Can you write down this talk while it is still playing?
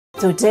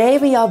Today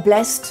we are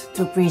blessed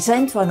to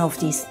present one of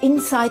these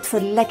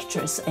insightful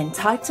lectures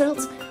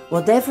entitled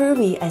Whatever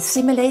we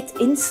assimilate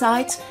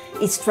inside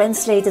is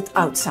translated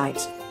outside,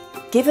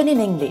 given in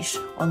English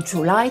on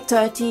July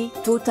 30,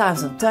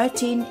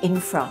 2013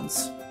 in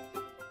France.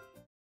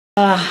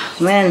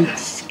 Man,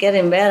 it's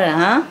getting better,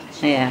 huh?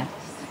 Yeah.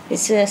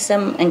 It's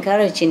some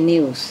encouraging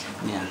news.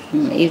 Yeah.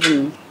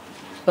 Even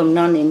from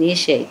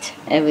non-initiate,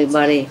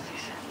 everybody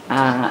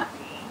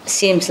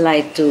seems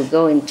like to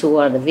go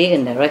toward the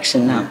vegan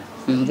direction now.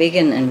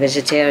 Vegan and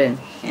vegetarian,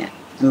 yeah.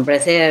 And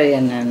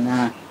breatharian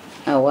and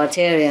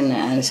waterian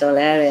and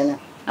solarian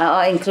are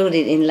all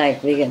included in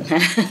like vegan.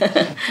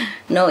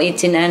 No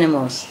eating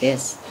animals,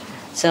 yes.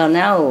 So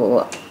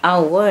now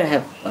our world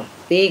have a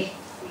big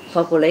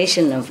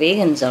population of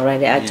vegans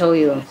already. I told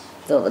you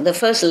the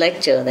first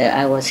lecture that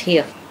I was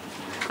here,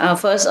 our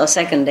first or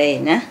second day,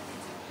 nah?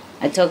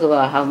 I talk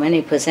about how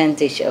many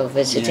percentage of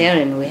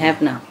vegetarian we have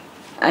now.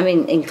 I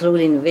mean,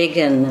 including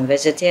vegan,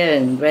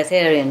 vegetarian,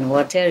 breatharian,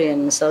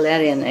 waterian,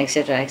 solarian,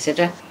 etc.,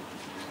 etc.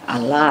 A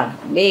lot,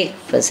 big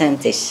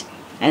percentage.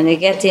 And they're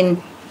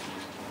getting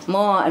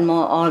more and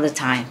more all the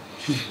time.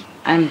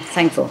 I'm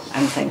thankful,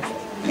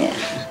 yeah.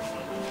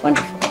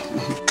 Wonderful.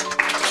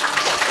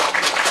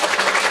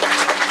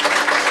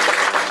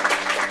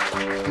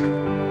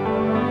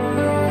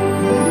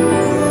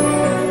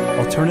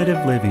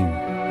 Alternative living.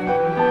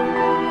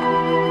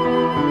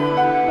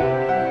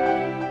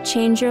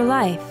 Change your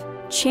life.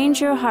 Change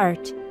your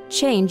heart.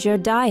 Change your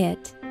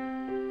diet.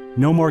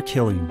 No more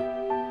killing.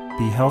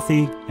 Be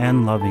healthy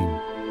and loving.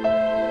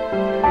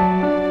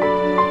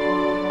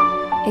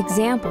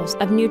 Examples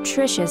of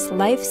nutritious,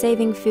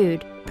 life-saving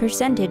food,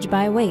 percentage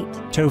by weight.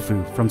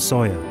 Tofu from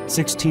soya,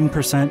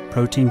 16%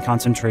 protein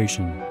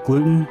concentration.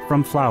 Gluten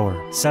from flour,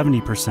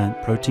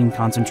 70% protein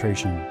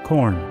concentration.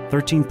 Corn,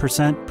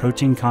 13%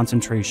 protein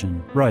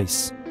concentration.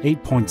 Rice,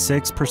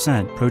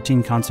 8.6%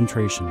 protein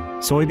concentration.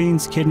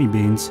 Soybeans, kidney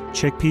beans,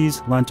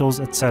 chickpeas, lentils,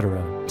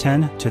 etc.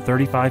 10 to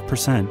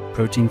 35%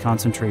 protein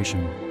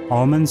concentration.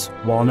 Almonds,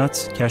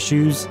 walnuts,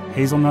 cashews,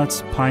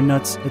 hazelnuts, pine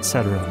nuts,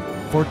 etc.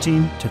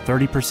 14 to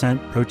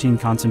 30% protein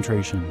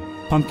concentration.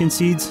 Pumpkin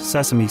seeds,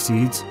 sesame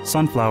seeds,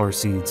 sunflower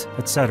seeds,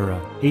 etc.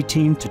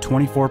 18 to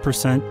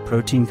 24%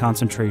 protein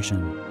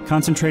concentration.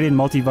 Concentrated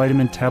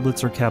multivitamin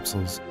tablets or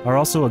capsules are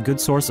also a good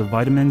source of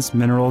vitamins,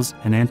 minerals,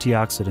 and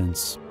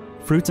antioxidants.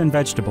 Fruits and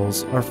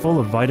vegetables are full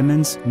of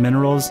vitamins,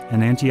 minerals,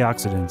 and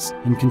antioxidants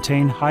and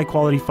contain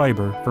high-quality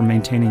fiber for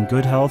maintaining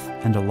good health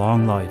and a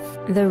long life.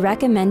 The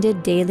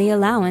recommended daily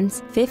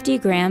allowance, 50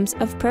 grams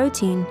of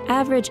protein,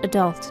 average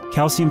adult.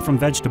 Calcium from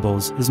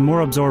vegetables is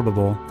more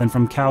absorbable than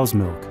from cow's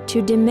milk.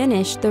 To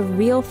diminish the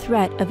real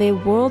threat of a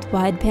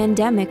worldwide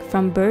pandemic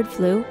from bird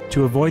flu.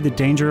 To avoid the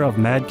danger of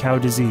mad cow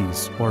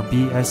disease, or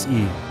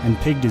BSE, and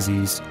pig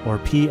disease, or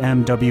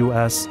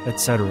PMWS,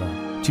 etc.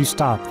 To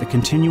stop the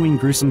continuing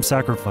gruesome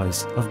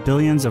sacrifice of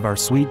billions of our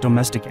sweet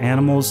domestic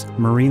animals,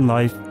 marine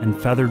life, and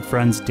feathered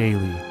friends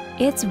daily.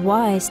 It's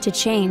wise to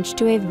change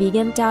to a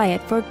vegan diet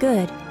for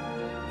good.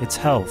 It's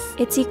health.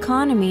 It's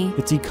economy.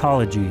 It's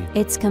ecology.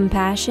 It's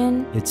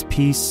compassion. It's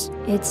peace.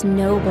 It's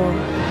noble.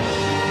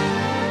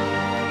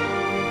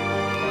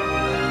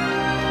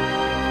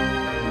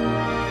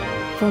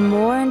 For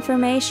more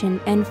information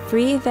and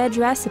free veg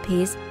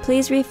recipes,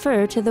 please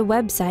refer to the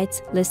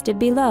websites listed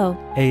below.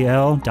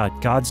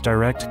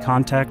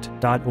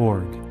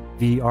 al.godsdirectcontact.org,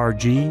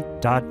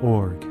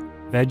 vrg.org,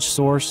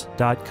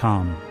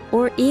 vegsource.com,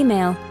 or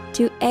email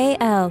to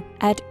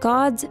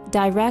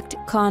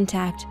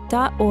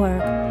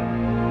al@godsdirectcontact.org.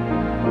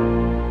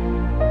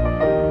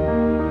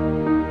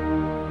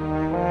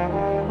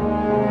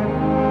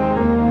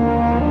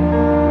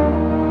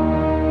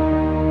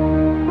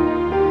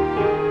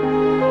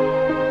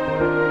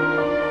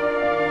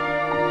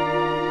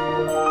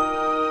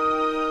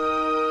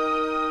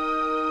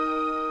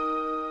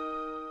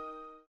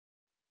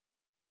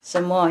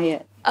 Some more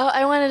here. Oh,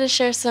 I wanted to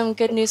share some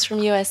good news from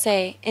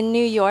USA. In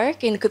New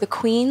York, in the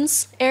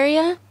Queens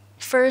area,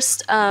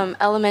 first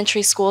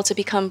elementary school to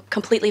become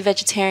completely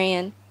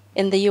vegetarian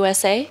in the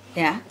USA.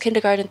 Yeah.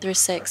 Kindergarten through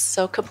 6th,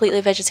 so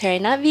completely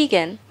vegetarian, not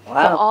vegan, Wow.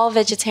 but all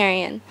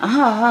vegetarian.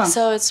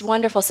 So it's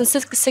wonderful, since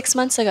 6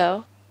 months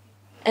ago.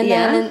 And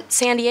then in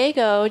San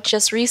Diego,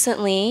 just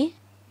recently,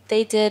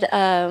 they did,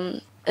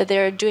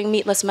 they're doing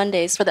Meatless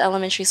Mondays for the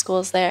elementary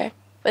schools there.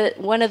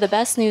 But one of the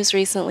best news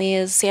recently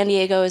is San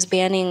Diego is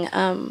banning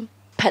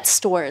pet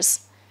stores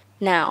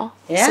now.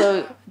 Yeah?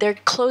 So they're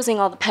closing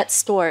all the pet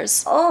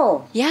stores.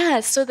 Oh. Yeah,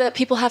 so that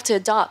people have to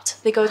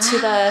adopt. They go to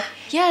the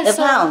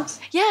pounds.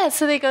 Yeah,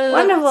 so they go to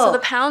Wonderful. so the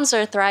pounds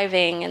are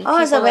thriving and Oh,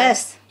 it's the people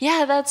best.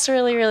 yeah, that's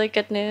really, really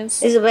good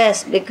news. It's the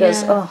best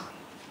because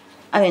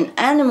I mean,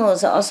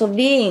 animals are also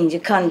beings.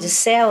 You can't just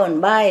sell and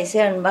buy. It's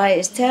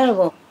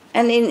terrible.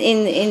 And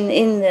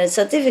in the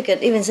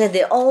certificate even said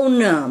the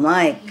owner.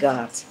 My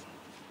God.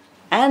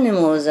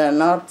 Animals are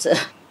not,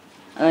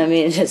 I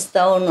mean, a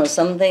stone or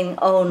something,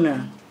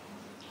 owner.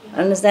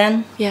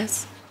 Understand?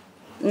 Yes.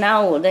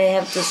 Now they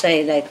have to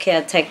say like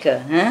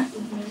caretaker, huh?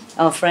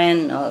 Or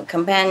friend or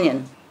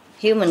companion,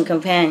 human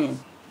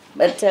companion.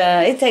 But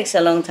it takes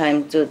a long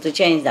time to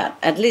change that.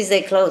 At least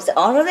they close.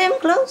 All of them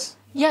close?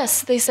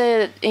 Yes, they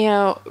said,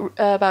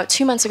 about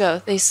 2 months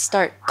ago, they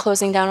start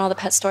closing down all the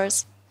pet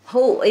stores.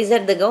 Who? Is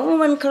that the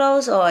government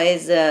close or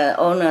is the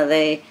owner, of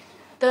the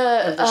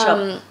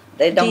shop?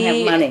 They don't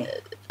have money.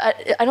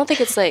 I don't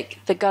think it's like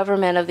the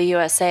government of the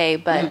USA,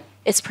 but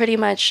it's pretty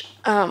much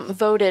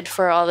voted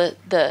for all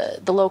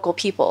the local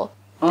people.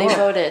 They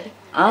voted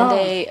and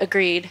they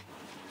agreed.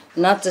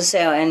 Not to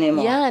sell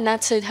anymore. Yeah,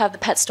 not to have the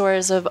pet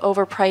stores of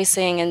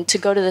overpricing and to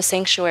go to the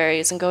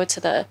sanctuaries and go to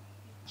the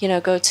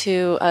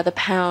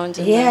pound.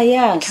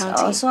 And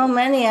the so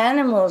many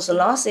animals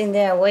lost in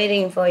there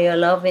waiting for your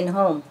loving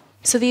home.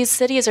 So these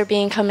cities are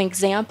becoming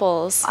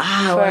examples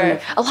for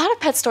a lot of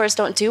pet stores.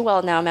 Don't do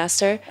well now,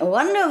 Master.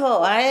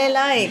 Wonderful, I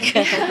like.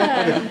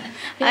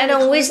 I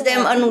don't wish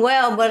them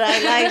unwell, but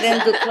I like them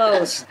to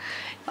close,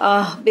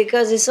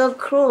 because it's so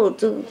cruel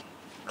to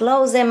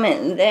close them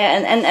in there,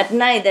 and at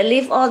night they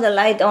leave all the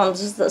light on,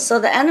 so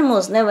the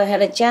animals never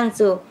had a chance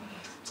to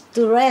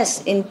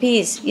rest in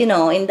peace,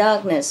 in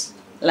darkness,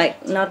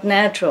 like not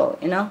natural,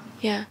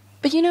 Yeah,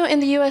 but in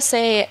the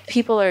USA,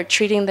 people are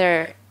treating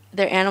their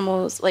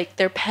animals like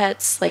their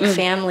pets, like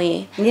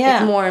family,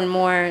 like more and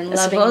more and lovingly.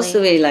 It's supposed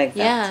to be like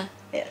that. Yeah.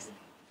 Yes.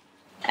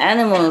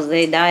 Animals,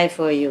 they die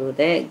for you.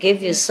 They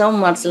give you so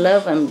much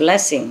love and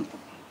blessing.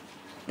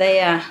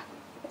 They are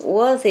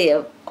worthy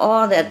of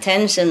all the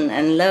attention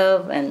and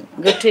love and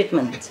good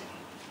treatment.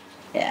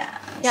 Yeah.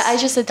 Yeah, I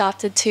just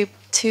adopted two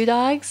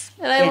dogs,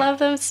 and I love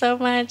them so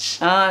much.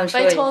 Oh, I'm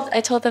sure. But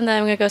I told them that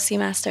I'm gonna go see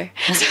Master.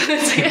 So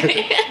it's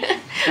great.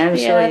 I'm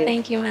sure. Yeah,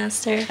 thank you,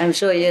 Master. I'm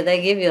sure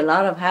they give you a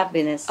lot of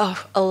happiness. Oh,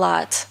 a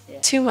lot. Yeah.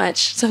 Too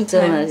much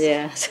sometimes.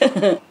 Too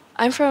much, yeah.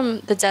 I'm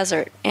from the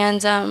desert,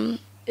 and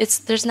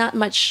there's not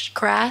much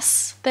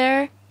grass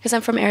there because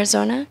I'm from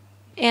Arizona,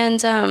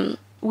 and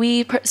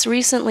we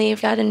recently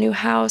got a new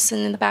house,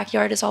 and in the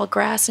backyard is all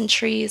grass and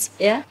trees.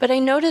 Yeah. But I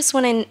notice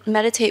when I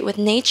meditate with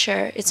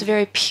nature, it's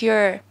very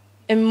pure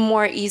and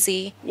more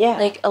easy. Yeah.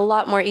 Like a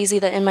lot more easy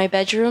than in my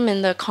bedroom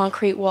in the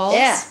concrete walls.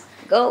 Yeah.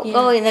 Go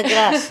in the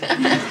grass.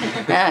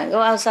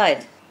 Go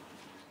outside.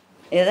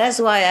 Yeah, that's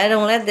why I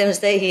don't let them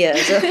stay here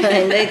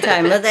in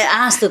daytime. But they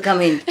ask to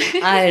come in.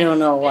 I don't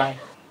know why.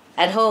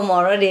 At home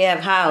already have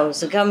house.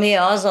 To come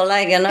here also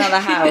like another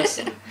house.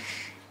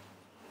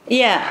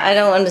 Yeah, I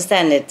don't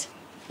understand it.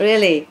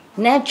 Really,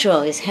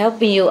 natural is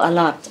helping you a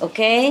lot,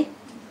 okay?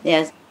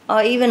 Yes.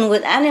 Or even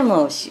with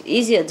animals,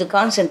 easier to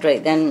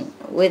concentrate than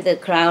with a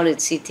crowded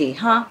city,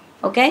 huh?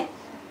 Okay?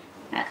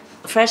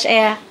 Fresh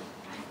air,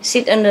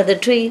 sit under the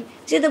tree.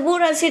 See, the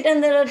Buddha sit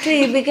under a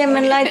tree, became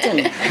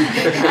enlightened.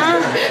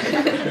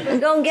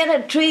 Go and get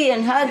a tree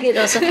and hug it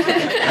or something.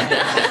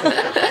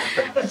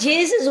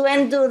 Jesus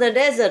went to the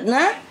desert,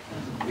 no?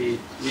 We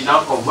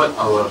now convert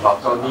our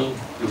balcony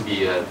to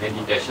be a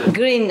meditation.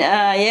 Green,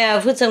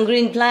 put some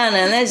green plant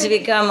and let's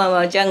become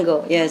our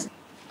jungle, yes.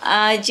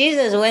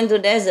 Jesus went to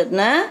desert,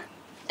 no?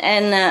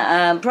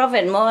 And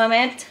Prophet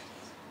Muhammad,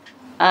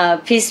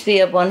 peace be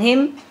upon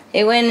him,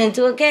 he went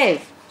into a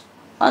cave.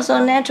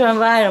 Also natural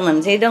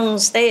environment. He don't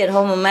stay at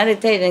home and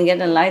meditate and get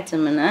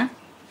enlightenment, huh?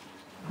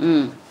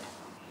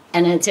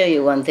 And I'll tell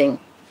you one thing.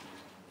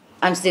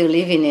 I'm still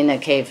living in a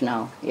cave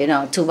now,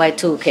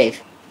 2x2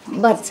 cave.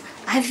 But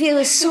I feel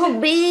it's so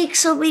big,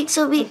 so big,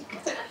 so big.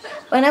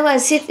 Whenever I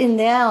sit in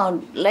there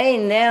or lay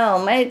in there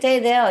or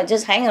meditate there or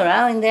just hang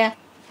around in there,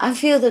 I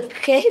feel the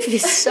cave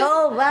is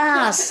so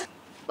vast.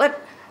 But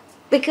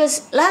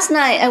because last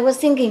night I was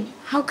thinking,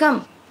 how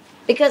come?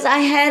 Because I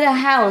had a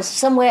house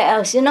somewhere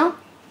else,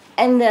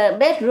 and the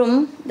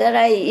bedroom that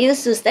I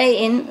used to stay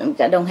in,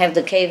 I don't have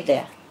the cave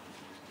there.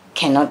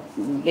 Cannot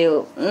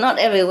build, not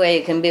everywhere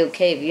you can build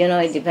cave,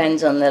 it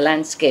depends on the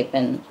landscape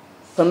and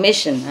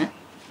permission. Huh?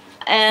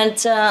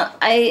 And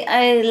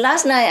I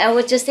last night I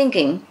was just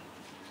thinking,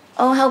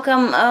 how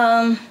come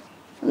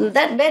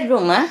that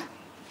bedroom,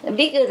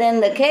 bigger than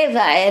the cave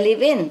that I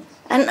live in?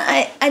 And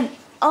I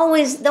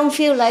always don't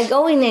feel like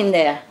going in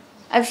there.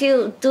 I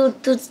feel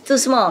too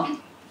small.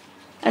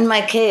 And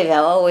my cave I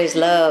always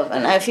love,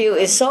 and I feel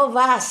it's so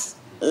vast,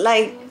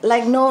 like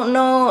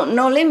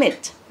no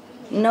limit,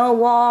 no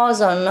walls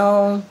or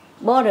no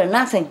border,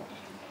 nothing.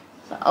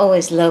 I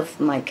always love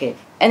my cave.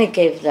 Any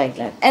cave like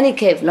that. Any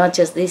cave, not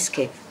just this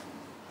cave.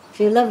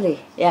 Feel lovely,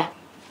 yeah.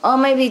 Or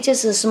maybe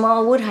just a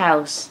small wood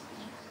house.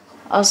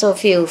 Also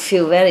feel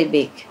very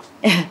big.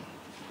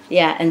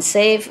 Yeah, and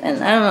safe,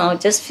 and I don't know,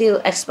 just feel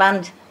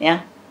expand,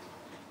 yeah.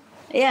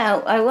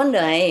 Yeah, I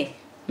wonder, hey.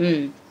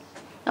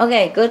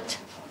 Okay, good.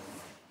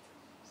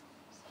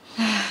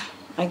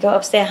 I go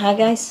upstairs, huh,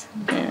 guys?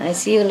 I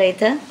see you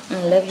later.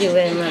 I love you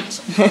very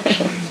much.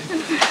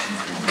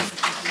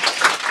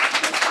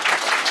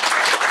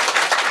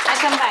 I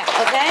come back,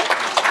 okay?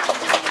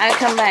 I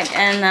come back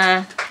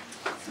and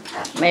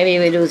maybe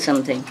we do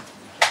something.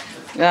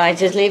 Well, I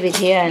just leave it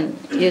here and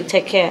you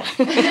take care.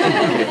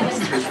 Yeah.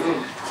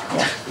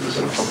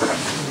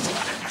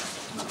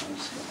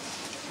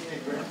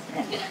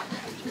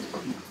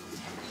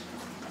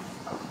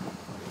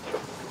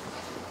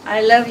 I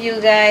love you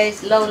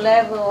guys. Low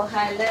level,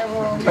 high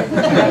level,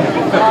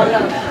 all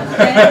of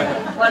okay?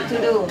 What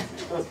to do?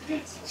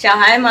 小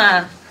孩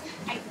嘛，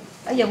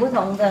有不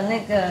同的那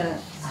个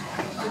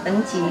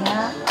等级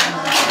啊。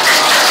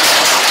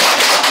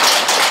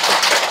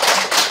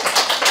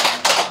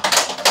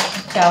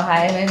小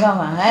孩没办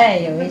法，哎，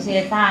有一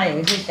些大，有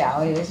一些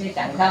小，有一些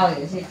长高，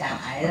有一些长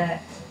矮的，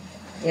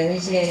有一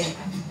些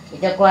比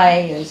较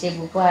乖，有一些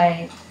不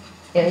乖，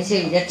有一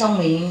些比较聪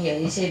明，有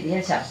一些比较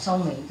小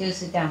聪明，就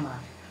是这样嘛。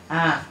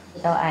啊，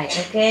都爱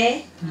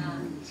 ，OK，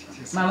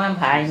 慢慢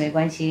排没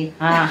关系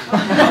啊。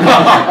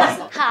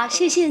好，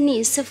谢谢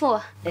你，师父。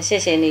谢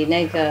谢你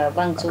那个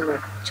帮助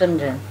村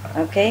人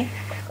 ，OK。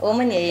我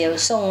们也有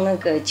送那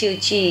个救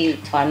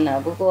济团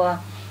了，不过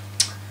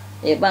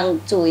也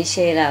帮助一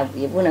些了，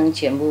也不能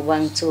全部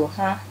帮助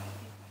哈。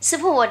师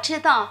父，我知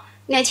道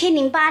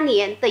2008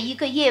年的一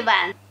个夜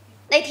晚，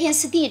那天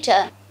是地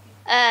震，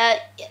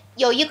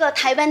有一个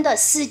台湾的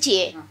师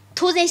姐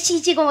突然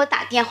袭击给我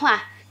打电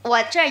话。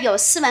我这儿有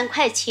4万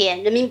块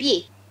钱人民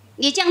币，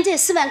你将这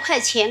4万块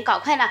钱搞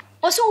快了。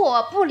我说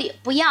我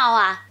不要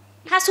啊，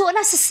他说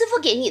那是师父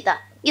给你的，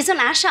你就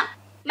拿上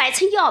买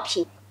成药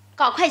品，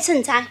搞快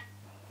赈灾。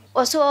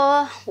我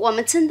说我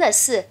们真的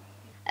是，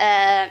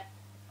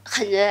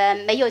很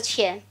没有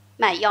钱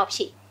买药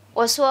品。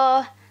我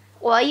说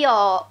我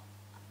有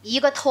一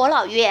个托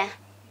老院，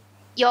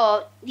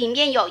里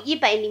面有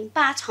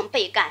108床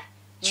被盖，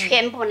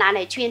全部拿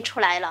来捐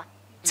出来了，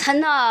盛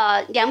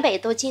了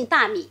200多斤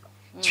大米。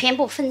全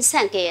部分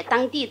散给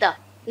当地的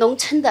农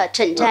村的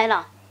赈灾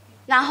了，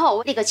然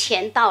后那个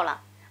钱到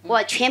了，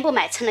我全部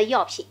买成了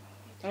药品。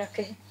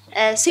OK。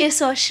所以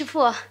说师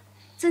父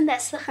真的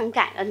是很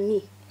感恩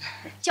你，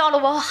教了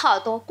我好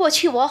多。过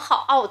去我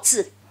好傲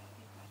自，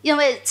因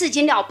为自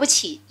己了不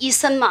起，医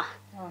生嘛，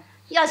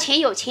要钱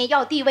有钱，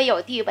要地位有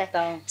地位。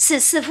是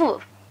师父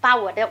把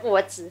我的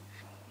我执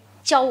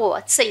教我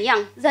怎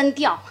样扔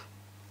掉，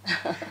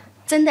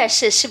真的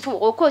是师父，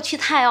我过去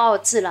太傲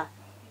自了。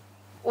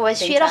我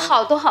学了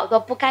好多好多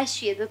不该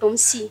学的东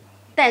西，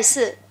但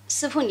是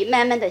师父你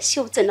慢慢的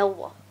修正了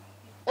我，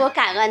我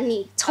感恩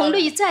你，从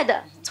内在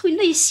的、从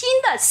内心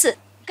的是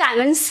感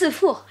恩师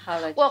父。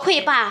我会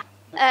把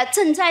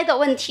赈灾的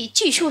问题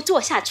继续做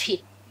下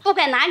去，不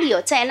管哪里有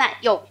灾难，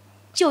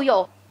就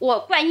有我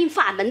观音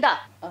法门的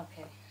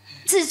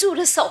自助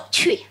的手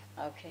去。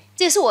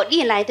这是我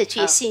历来的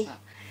决心。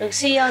有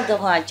需要的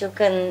话就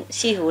跟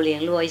西湖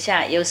联络一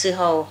下，有时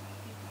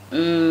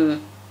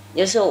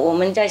候我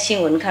们在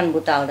新闻看不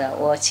到的，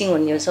我新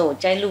闻有时候我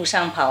在路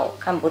上跑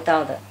看不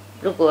到的。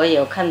如果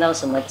有看到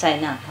什么灾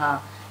难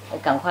哈，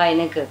赶快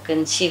那个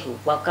跟西湖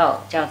报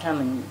告，叫他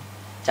们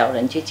找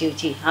人去救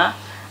济哈，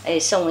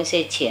送一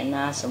些钱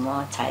啊什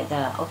么财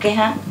的 ，OK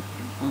哈。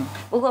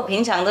不过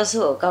平常都是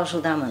我告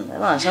诉他们的，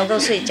晚上都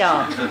睡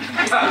觉，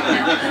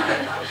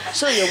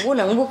所以也不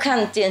能不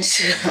看电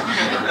视，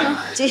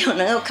只有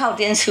能够靠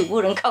电视，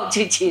不能靠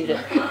机器人。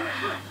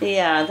哎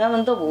呀，他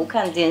们都不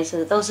看电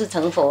视，都是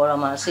成佛了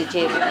嘛，世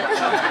界。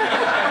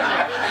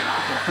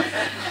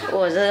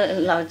我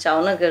这老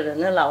找那个人，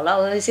那姥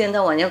姥一天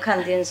到晚要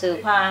看电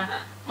视，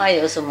怕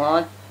有什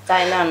么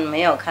灾难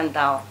没有看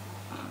到。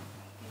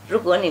如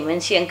果你们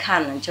先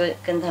看了，就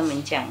跟他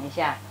们讲一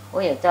下。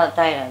我有交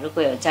代了，如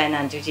果有灾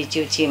难就去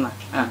救济嘛，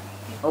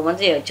我们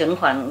就有存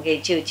款给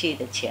救济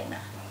的钱了。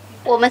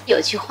我们有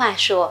句话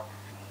说，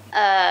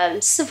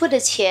师父的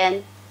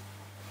钱，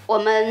我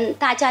们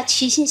大家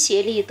齐心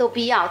协力都不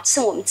要，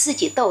是我们自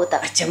己斗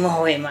的。怎么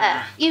会嘛？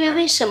因为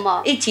为什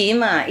么？一起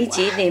嘛，一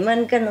起，你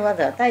们跟我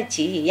的在一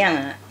起一样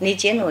啊，你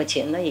钱我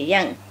钱都一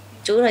样，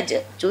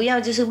主要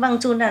就是帮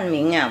助难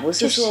民啊，不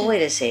是说为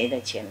了谁的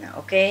钱啊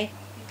 ，OK？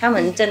他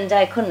们正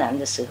在困难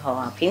的时候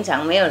啊，平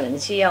常没有人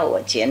需要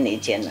我捐你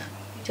捐了，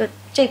就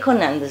最困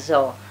难的时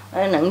候，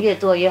能越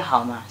多越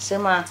好嘛，是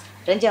吗？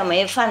人家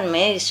没饭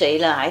没水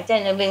了，还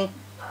在那边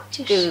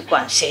就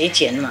管谁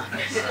捐嘛？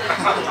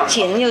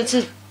钱又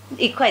是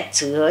1块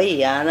纸而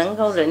已啊，能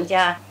够人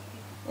家，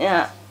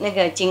那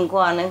个经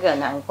过那个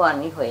难过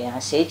一回啊，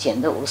谁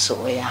捐都无所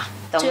谓啊，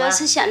懂吗？主要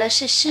是想的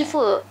是师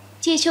父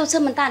接修这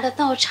么大的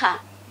道场。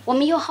我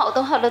们有好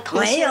多好多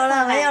同学，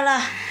没有了，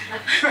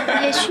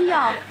也需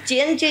要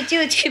捐去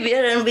救济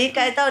别人，比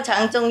该道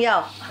场重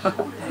要。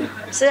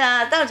是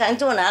啊，道场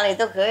坐哪里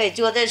都可以，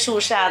坐在树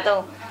下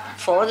都，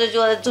佛就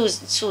坐在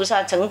树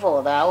下成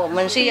佛的。我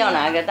们需要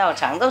哪个道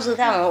场，都是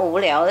他们无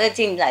聊的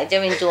进来这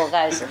边坐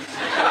干什么？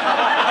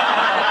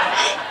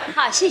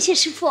好，谢谢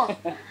师父，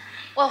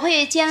我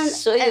会将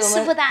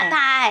师父的大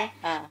爱、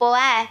博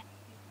爱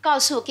告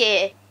诉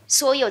给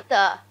所有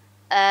的。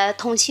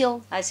同修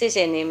谢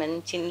谢你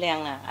们尽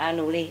量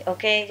努力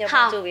 ，OK， 就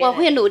好，我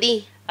会努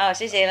力。好，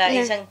谢谢了，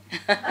医生。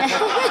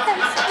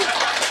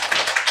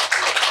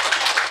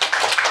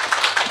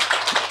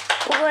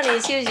不过你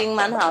修行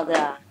蛮好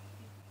的，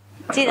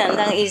既然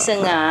当医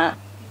生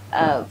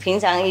平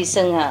常医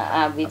生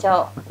比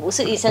较不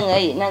是医生而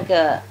已，那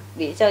个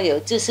比较有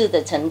知识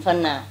的成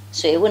分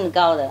学问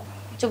高的，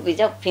就比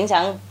较平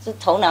常就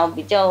头脑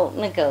比较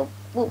那个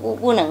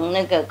不能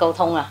那个沟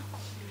通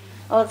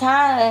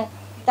他。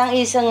当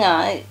医生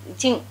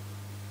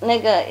那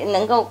个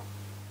能够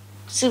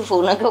师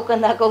傅能够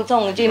跟他沟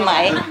通，去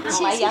买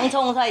洋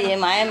葱他也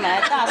买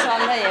大蒜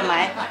他也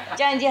买，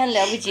这样就很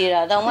了不起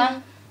了，懂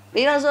吗？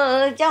比方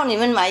说叫你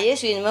们买，也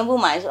许你们不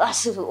买，说啊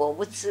师傅我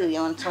不吃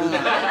洋葱啊，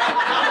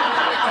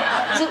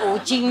吃5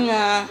斤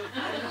啊，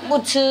不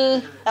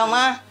吃，懂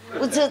吗？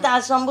不吃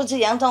大蒜，不吃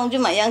洋葱，就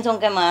买洋葱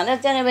干嘛？那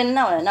在那边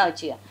闹来闹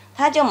去啊，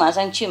他就马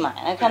上去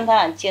买，看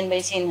他谦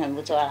卑心很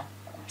不错啊。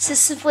是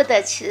师傅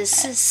的，其实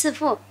是师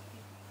傅，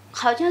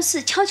好像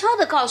是悄悄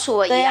的告诉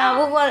我一样。对啊，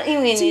不过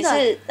因为你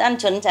是单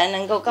纯才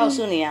能够告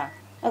诉你啊，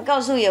告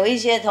诉有一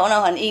些头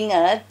脑很阴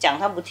啊，讲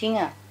他不听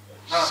啊，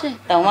是，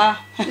懂吗？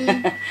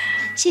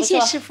谢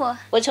谢师傅，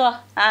不错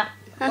啊，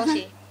恭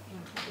喜。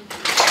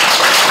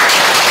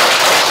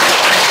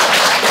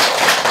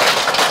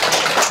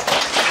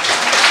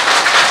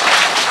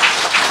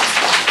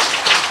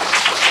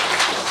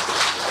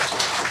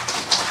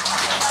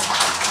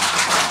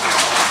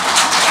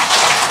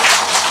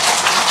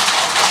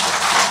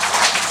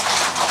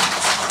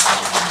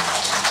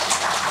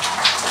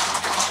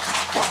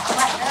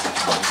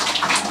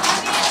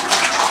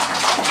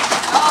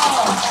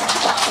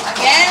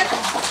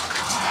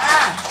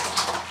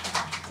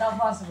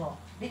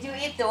Did you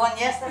eat the one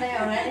yesterday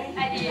already?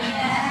 I did.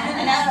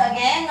 Another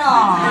again? No.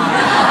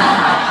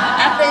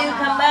 After you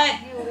come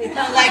back, you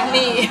become like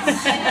me.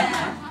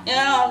 You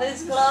know,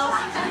 this clothes,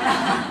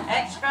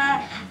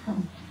 extra.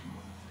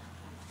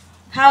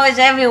 How is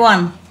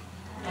everyone?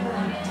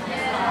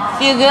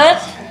 Feel good?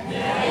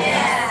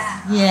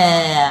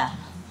 Yeah.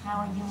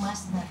 How are you,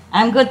 Master?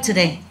 I'm good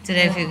today.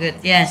 Today I feel good.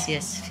 Yes,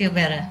 feel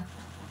better.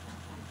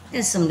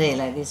 Just some day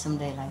like this, some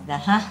day like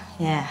that, huh?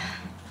 Yeah.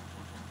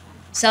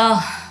 So,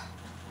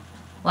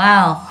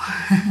 wow.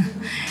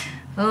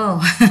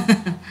 Oh.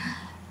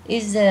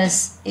 Is the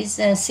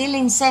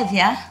ceiling safe,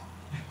 yeah?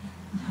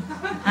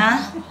 Huh?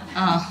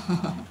 Oh.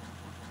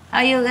 How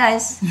are you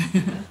guys?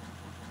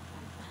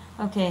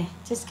 Okay,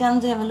 just come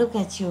to have a look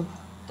at you.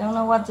 Don't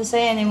know what to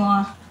say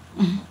anymore.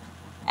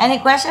 Any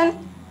question?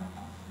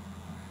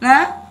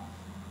 No?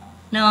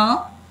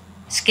 No?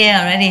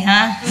 Scared already,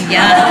 huh?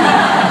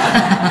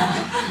 Yeah.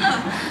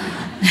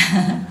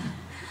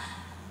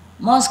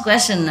 Most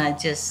questions are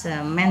just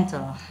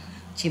mental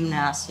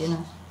gymnast, you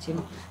know,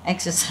 gym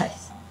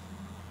exercise.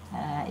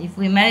 If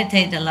we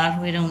meditate a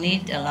lot, we don't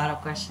need a lot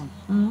of questions.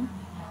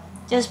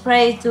 Just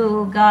pray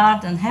to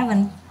God and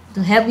heaven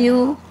to help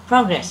you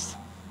progress.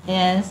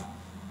 Yes.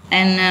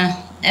 And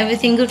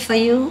everything good for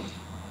you,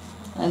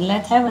 and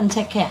let heaven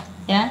take care.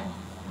 Yeah.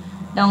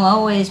 Don't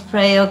always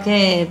pray,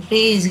 okay,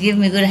 please give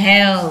me good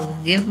health,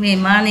 give me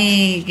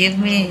money, give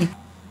me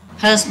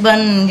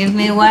husband, give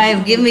me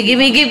wife, give.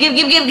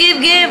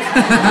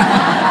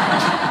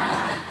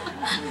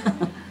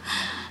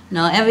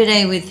 No, every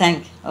day we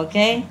thank,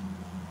 okay?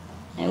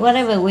 And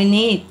whatever we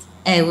need,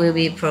 it will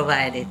be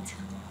provided.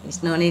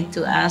 There's no need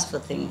to ask for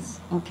things,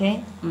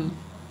 okay?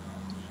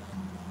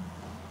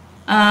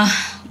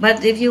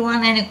 But if you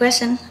want any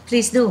question,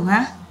 please do,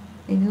 huh?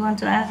 If you want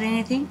to ask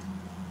anything?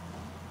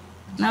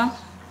 No?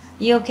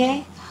 You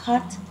okay?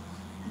 Hot?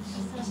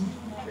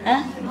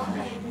 Hả?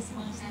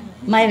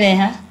 Mai về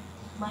hả?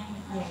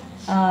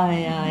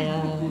 Ôi ôi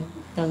ôi,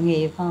 tội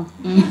nghiệp không?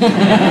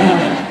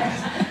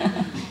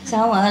 Sao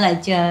không ở lại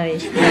chơi?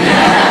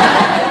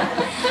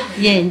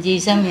 Về làm gì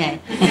sao vậy?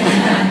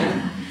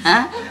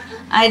 Hả?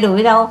 Ai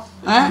đuổi đâu?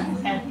 Hả?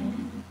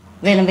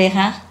 Về làm việc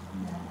hả?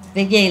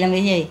 Việc gì làm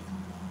việc gì?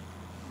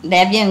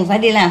 Đẹp vậy mình phải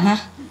đi làm hả?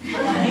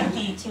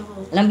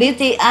 Làm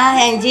beauty,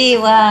 hàng chi,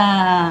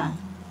 wow.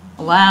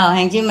 Wow,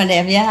 hàng chi mà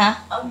đẹp vậy hả?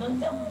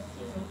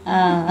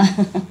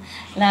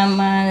 Làm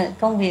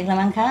công việc làm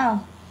ăn khá không?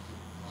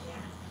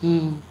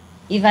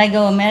 If I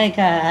go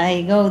America,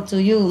 I go to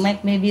you, make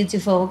me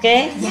beautiful,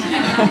 okay?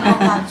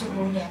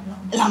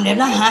 Làm đẹp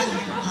lắm hả?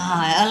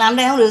 Làm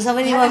đây không được sao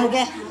phải đi qua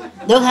ok?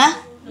 Được hả?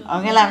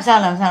 Ok, làm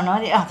sao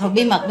nói đi. Thôi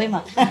bí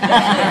mật.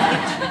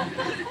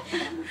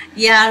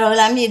 Già rồi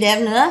làm gì đẹp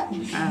nữa?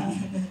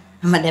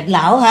 Mà đẹp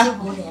lão hả?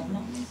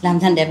 Làm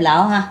thành đẹp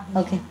lão hả?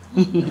 Ok.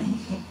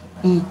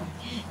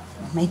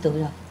 Mấy tuổi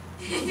rồi?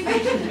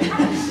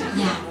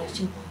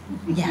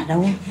 Già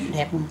đâu,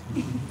 đẹp mà.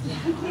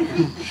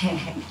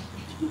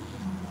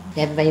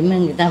 Đẹp vậy mà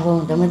người ta vô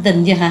người ta mới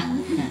tin chứ hả?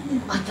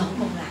 Ở chỗ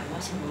con làm đó,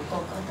 sư phụ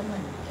con có tấm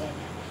hình kìa nè.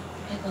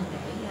 Cái con để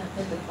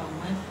cái bự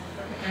phòng á,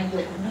 ai vô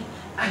cũng nói,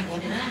 ai đẹp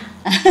quá.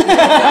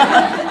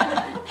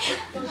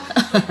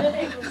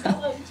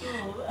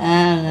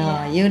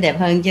 Rồi, Dư đẹp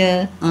hơn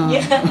chưa?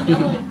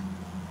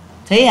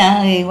 Thúy hả?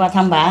 Thì qua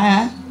thăm bà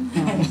hả?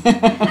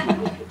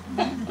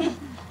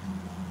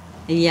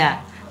 Yeah,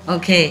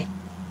 okay.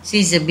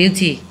 She's a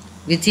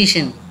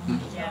beautician.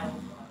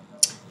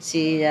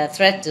 She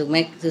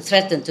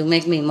threatened to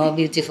make me more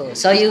beautiful.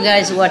 So you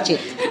guys watch it.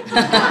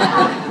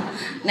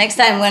 Next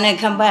time when I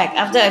come back,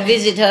 after I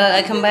visit her,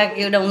 I come back,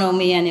 you don't know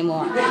me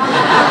anymore.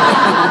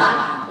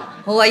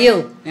 Who are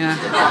you? Yeah.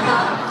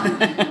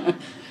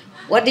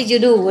 What did you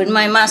do with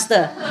my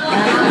master?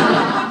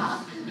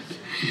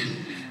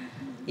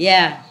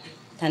 Yeah.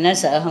 Thành nó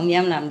sợ không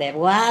dám làm đẹp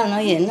quá,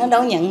 nói vậy nó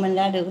đâu nhận mình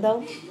ra được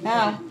đâu, phải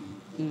không?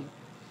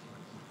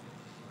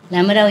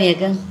 Làm ở đâu vậy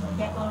cưng?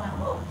 Dạ con làm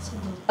Úc.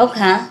 Úc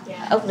hả? Dạ.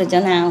 Úc là chỗ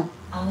nào?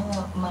 Ở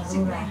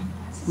Marura.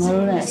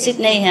 Marura,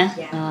 Sydney hả?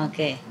 Dạ. Ok,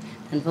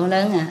 thành phố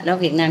lớn hả? Đó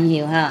Việt Nam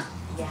nhiều ha?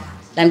 Dạ.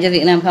 Làm cho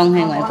Việt Nam không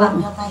hay ngoại quốc?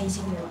 Làm cho Tây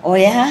xin được. Ồ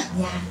vậy hả?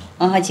 Dạ.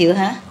 Ồ họ chịu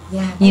hả?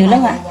 Dạ. Nhiều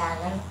lắm ạ? Dạ,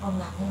 con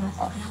làm không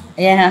ạ.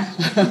 Vậy hả?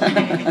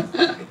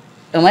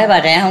 Còn mấy bà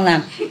trẻ không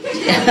làm?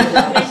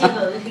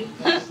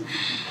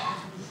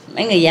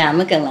 Mấy người già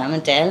mới cần làm,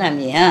 mình trẻ làm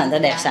gì ha? Người ta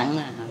đẹp sẵn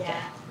mà.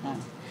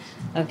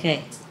 Ok.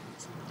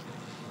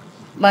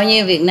 Bao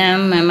nhiêu Việt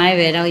Nam mà mai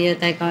về đâu giơ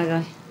tay coi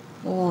coi.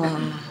 Wow.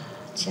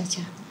 Chà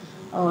chà.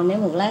 Ồ nếu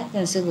một lát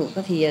sư phụ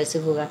có thì giờ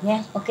sư phụ gặp nha.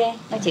 Ok,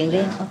 nói chuyện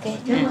riêng. Ok.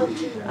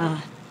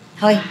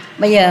 Thôi,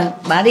 bây giờ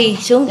bà đi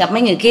xuống gặp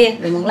mấy người kia,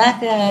 rồi một lát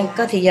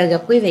có thì giờ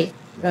gặp quý vị.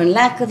 Rồi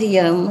lát có thì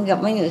giờ mới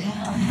gặp mấy người khác.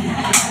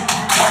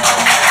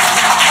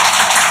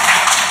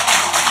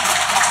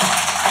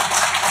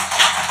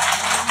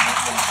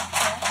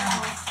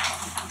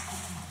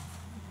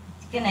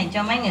 Cái này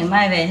cho mấy người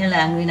mai về hay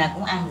là người nào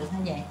cũng ăn được hả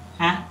vậy?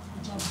 Hả?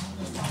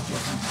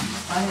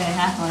 Mọi người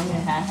hả? Mọi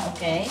người hả?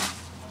 Ok.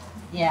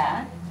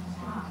 Dạ.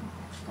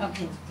 Ok.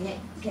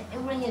 Get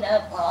bring it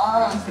up. Oh.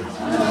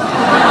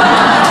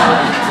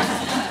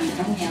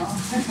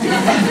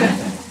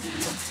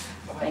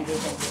 Thank you,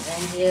 thank you,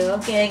 thank you.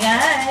 Ok guys.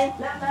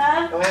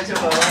 Cảm ơn sư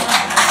phụ.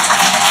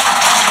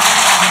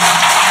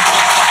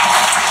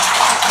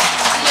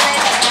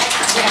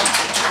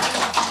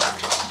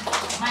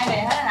 Mai về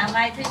hết hả?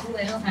 Mai thích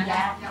về luôn hả?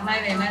 Dạ.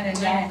 Mai về, mai về,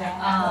 mai về.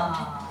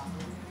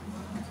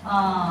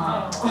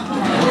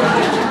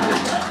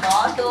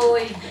 Có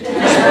tôi.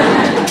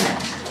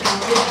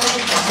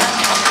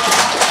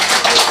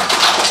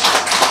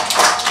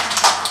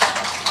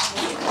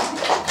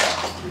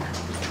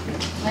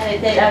 Mai they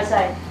take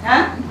outside.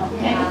 Huh?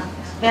 Okay.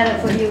 Better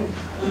for you.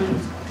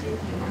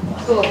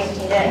 Cool.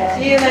 Yeah.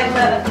 See you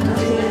later.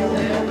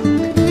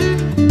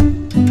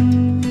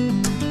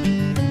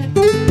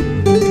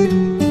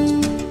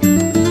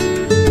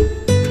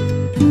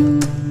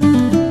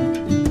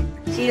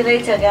 See you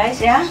later,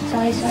 guys. Yeah?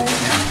 Sorry.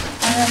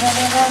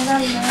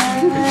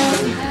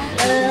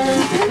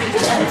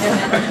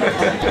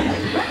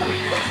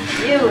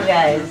 You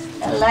guys,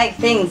 I like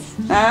things,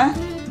 huh?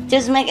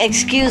 Just make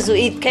excuse to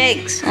eat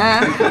cakes,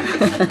 huh?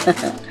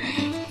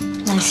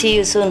 I'll see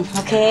you soon,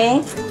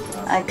 okay?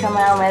 I come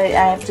out, I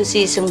have to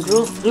see some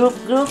group,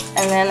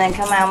 and then I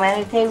come out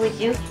meditate with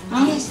you.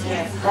 Yes,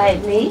 sir.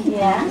 Lightly,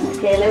 yeah.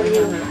 Okay, love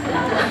you.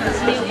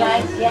 See you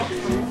guys, yeah.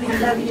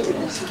 Love you.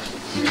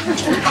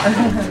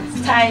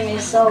 Time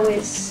is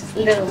always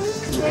little.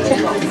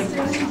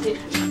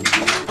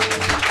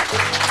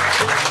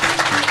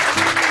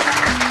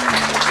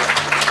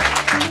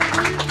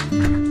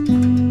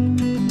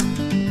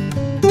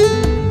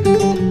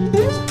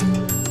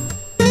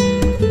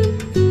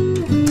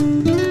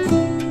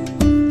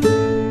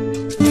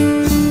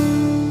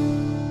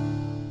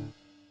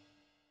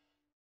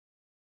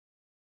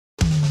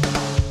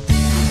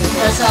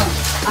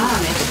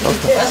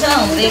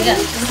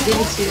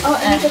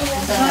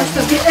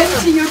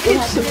 Empty your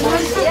kitchen.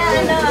 Yeah,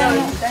 I know.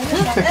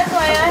 That's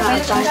why I asked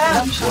you to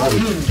come.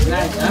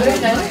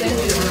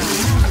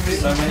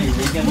 So many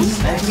vegan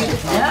snacks.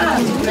 Yeah,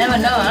 you never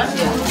know, huh?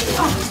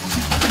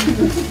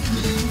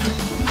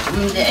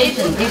 The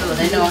Asian people,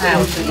 they know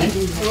how to eat.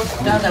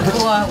 No, the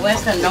poor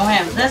Western don't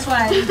have. That's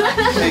why I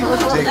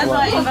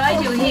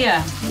invite you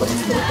here.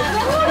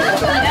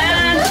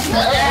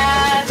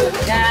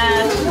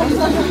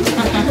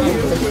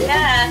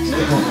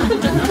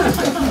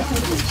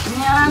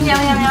 Yum.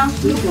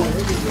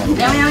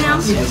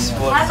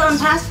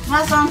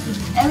 Pass on.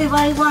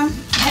 Everybody one.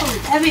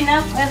 Have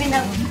enough.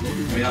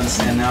 We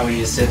understand now when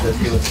you said that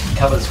your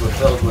cupboards were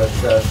filled with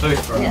food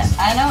for us. Yeah,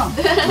 I know.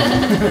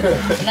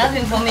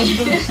 Nothing for me.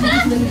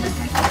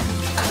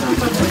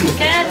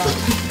 Cat.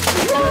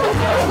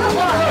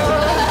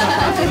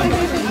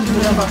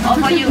 All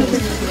for you.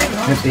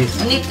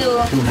 You need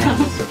to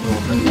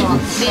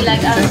be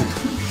like us.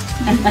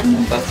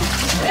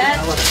 Cat.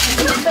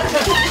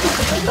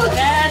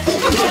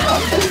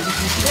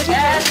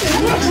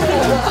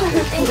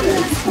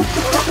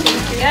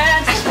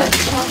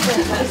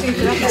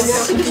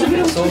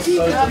 It's all so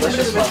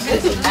delicious.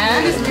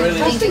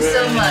 Thank you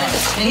so much.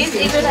 It's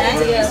even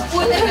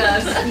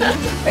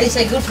it's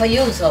a good for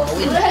you, so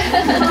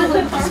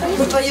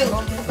good for you.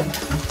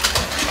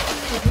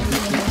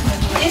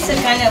 It's a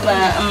kind of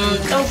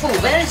tofu,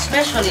 very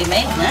specially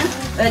made, huh?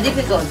 Very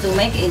difficult to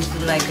make it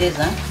like this,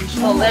 huh?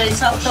 So very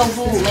soft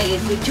tofu, make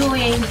it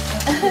chewy.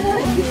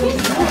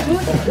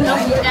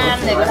 Tofu gan,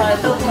 they call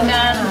it tofu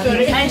gan.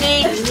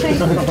 Heidi,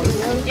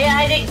 yeah,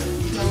 Heidi.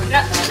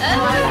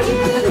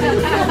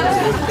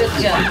 Good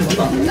job.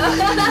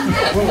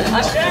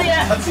 Australia.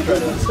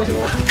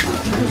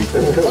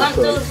 1,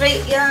 2,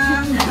 3,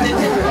 yeah.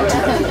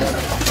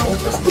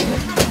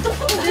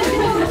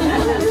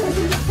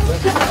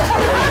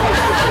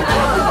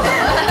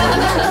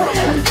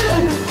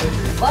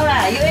 Voila,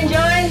 you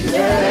enjoy?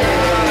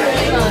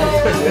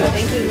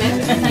 Thank you.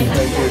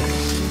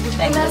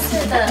 And that's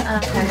it.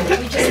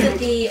 We just did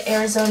the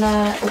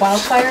Arizona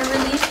wildfire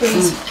relief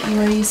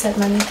where you sent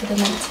money to the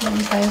 19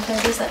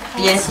 firefighters that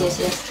passed.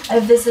 Yes. I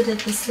visited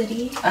the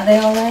city. Are they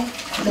all right?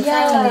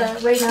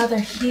 Right now they're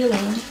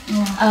healing.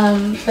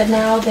 But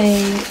now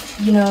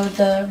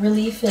the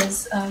relief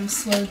is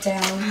slowed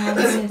down. I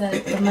would say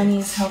that the money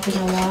is helping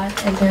a lot,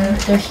 and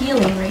they're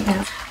healing right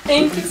now.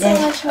 Thank you so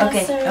much,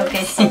 Master.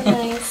 Okay. So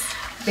nice.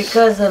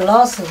 Because the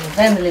loss of a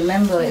family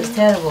member is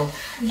terrible,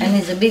 and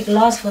it's a big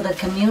loss for the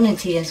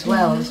community as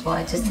well. So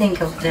I just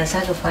think of their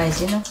sacrifice,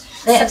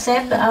 They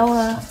accept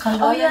our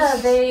condolences. Oh yeah,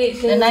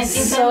 they're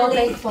so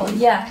thankful.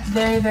 Yeah,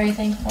 very, very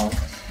thankful.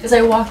 Because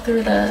I walked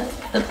through the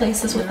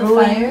places with the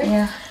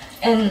fire,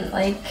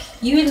 and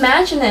you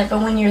imagine it,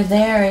 but when you're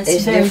there,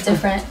 it's very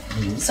different.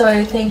 So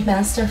I thank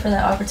Master for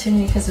that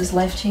opportunity because it was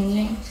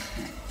life-changing.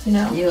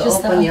 You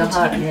just open your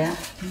heart,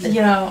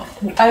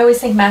 I always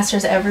think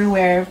Master's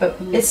everywhere, but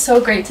it's so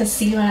great to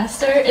see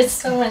Master. It's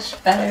so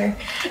much better.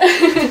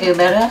 Feel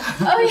better?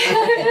 Oh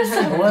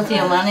yeah. Worth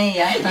your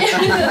money,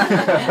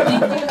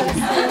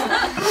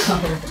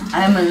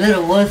 I'm a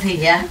little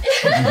worthy,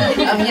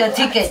 of your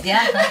ticket,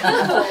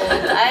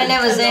 I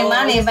never say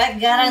money back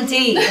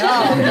guarantee.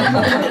 No.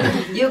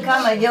 You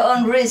come at your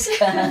own risk.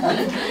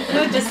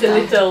 Not just a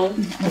little,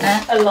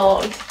 a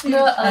lot.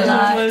 Not a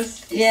lot.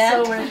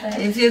 So worth it.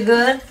 You feel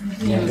good?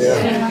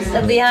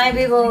 The behind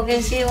people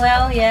can see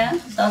well,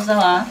 so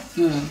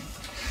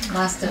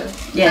Master,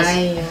 yes.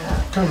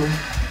 I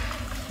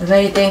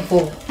very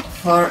thankful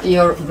for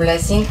your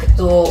blessing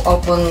to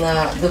open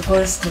the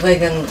first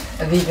vegan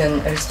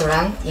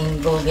restaurant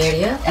in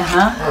Bulgaria.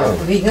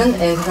 Vegan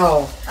and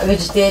raw.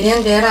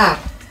 Vegetarian there are.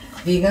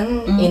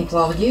 Vegan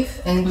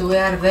inclusive, and we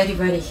are very,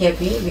 very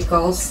happy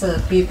because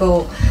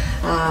people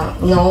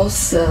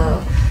knows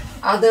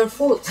other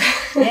food.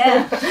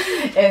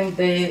 And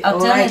they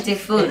alternative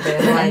food.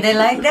 And they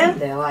like them?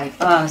 They like.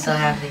 Oh, I'm so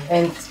happy.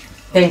 And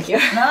thank you.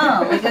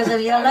 No, because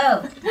of your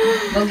love.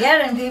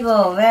 Bulgarian people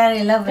are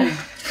very loving.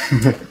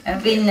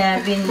 I've been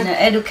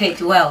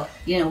educated well,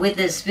 with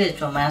the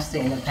spiritual master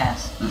in the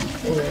past.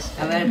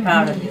 I'm very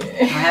proud of you.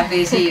 I'm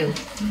happy to see you.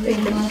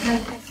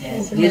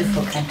 Yes,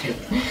 beautiful country.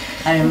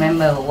 I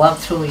remember walk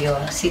through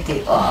your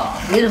city.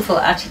 Oh, beautiful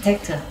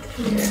architecture.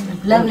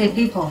 Lovely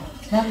people.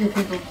 Lovely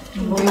people.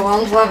 We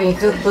want loving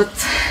good, but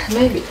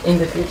maybe in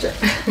the future.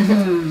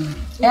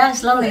 Yeah,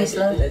 slowly.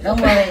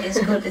 Don't worry, it's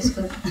good.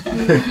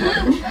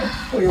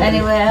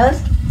 Anywhere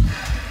else?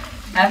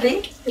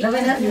 Happy?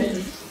 Loving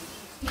it?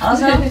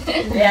 Also?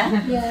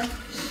 Yeah.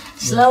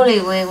 Slowly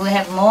we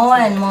have more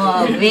and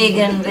more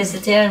vegan,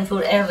 vegetarian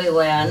food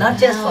everywhere. Not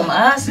just from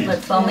us, but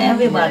from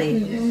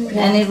everybody.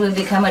 And it will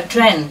become a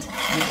trend.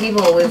 And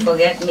people will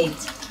forget meat.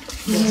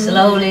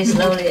 Slowly,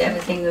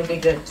 everything will be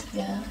good.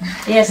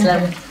 Yes,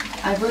 love.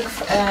 I work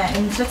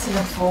in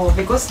Switzerland for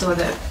Vegusto,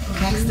 that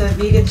makes the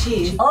vegan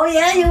cheese. Oh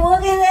yeah, you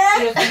work in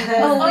there?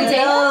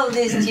 I love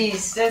this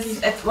cheese.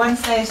 At one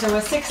stage there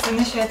were 6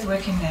 initiates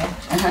working there.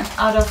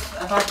 Out of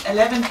about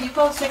 11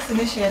 people, 6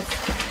 initiates.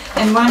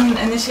 And one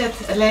initiate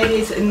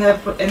lady is in the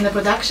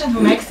production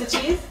who makes the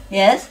cheese.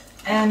 Yes.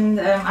 And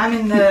I'm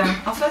in the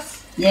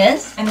office.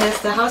 Yes. And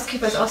there's the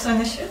housekeeper is also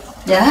initiate.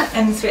 Yeah.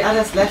 And 3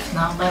 others left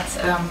now, but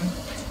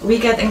we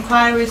get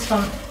inquiries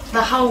from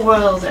the whole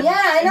world. And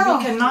I know.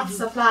 We cannot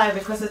supply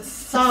because it's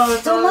so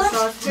too much.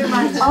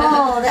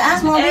 Oh, they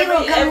ask more people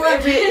to come.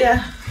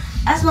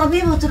 Ask more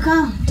people to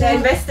come. They're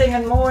investing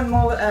in more and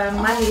more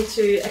money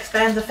to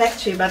expand the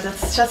factory, but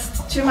it's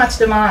just too much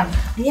demand.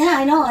 Yeah,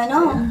 I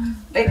know.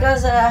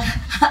 Because I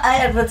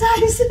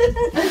advertise.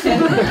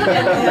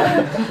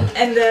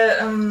 And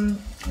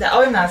the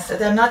owners,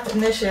 they're not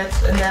initiates,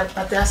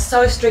 but they're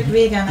so strict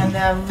vegan and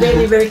they're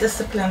really very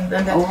disciplined.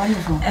 And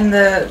wonderful. And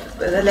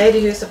the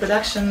lady who's the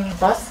production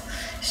boss,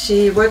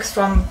 she works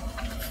from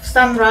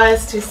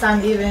sunrise to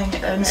sun evening.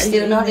 And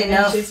still not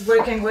enough. She's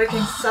working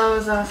so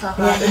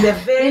hard. And they're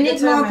very you need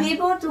determined. more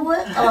people to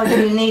work, or do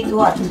you need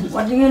what?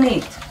 What do you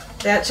need?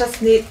 They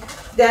just need.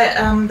 They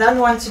don't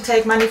want to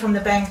take money from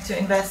the bank to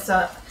invest.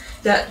 So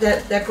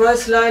they grow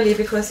slowly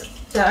because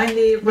they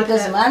only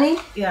money.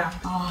 Yeah.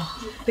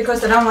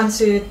 Because they don't want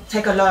to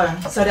take a loan.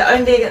 So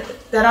they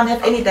don't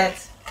have any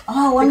debt.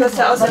 Oh, wonderful.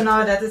 Because they also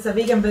know that it's a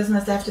vegan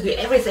business, they have to do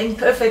everything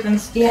perfect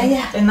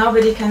and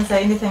nobody can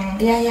say anything.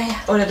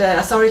 Or the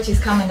authorities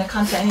come and they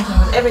can't say anything,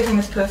 but everything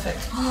is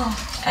perfect.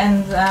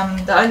 And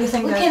the only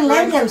thing we can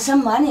lend them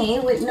some money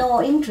with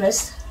no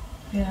interest.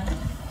 Yeah.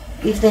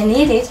 If they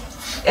need it.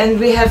 And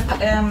we have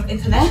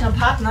international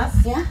partners.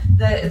 Yeah.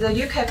 The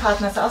UK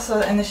partners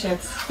also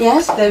initiates.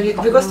 Yes. The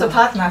Vegusto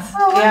partners.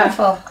 Oh,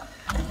 wonderful.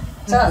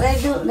 So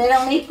they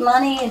don't need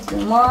money,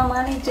 more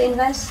money to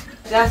invest?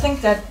 I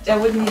think that they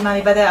wouldn't need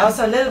money, but they're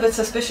also a little bit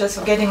suspicious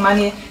of getting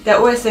money. They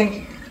always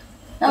think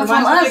the ones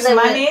who give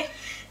money,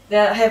 they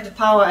have the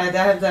power, they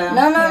have the...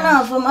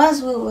 No, from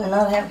us we will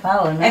not have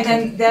power. And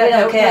then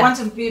they want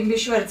to be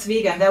sure it's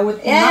vegan. They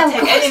would not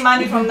take any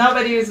money from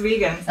nobody who's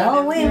vegan.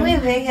 So we're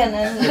vegan.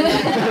 And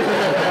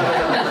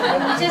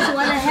we just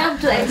want to help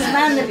to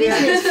expand the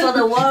business for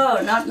the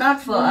world,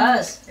 not for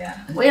us. Yeah.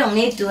 We don't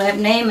need to have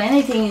name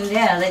anything in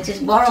there. They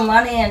just borrow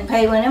money and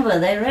pay whenever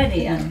they're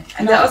ready. And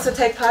they also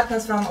take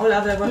partners from all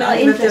other ones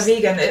if they're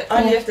vegan,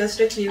 only if they're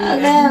strictly vegan.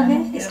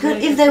 Okay. It's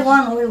good. If they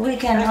want, we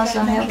can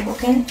also help,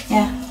 okay?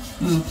 Yeah.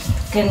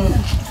 Can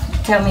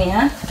tell me,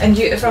 huh? And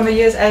you, from the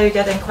USA, you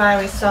get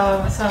inquiries,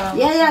 so...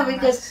 Yeah,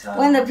 because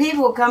when the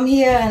people come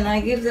here and I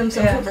give them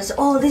some food, they say,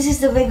 oh, this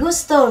is the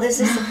Vegusto, this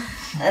is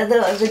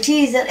the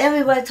cheese that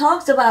everybody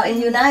talks about in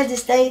the United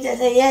States. I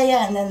say,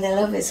 yeah, and then they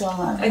love it so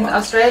much. In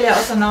Australia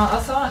also now,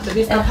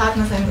 we've got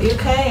partners in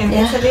UK, in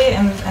Italy,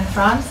 in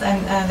France,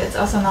 and it's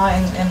also now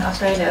in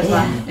Australia as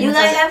well.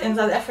 In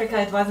South Africa,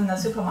 it was in the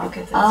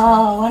supermarket.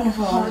 Oh,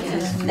 wonderful.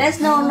 There's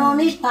no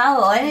need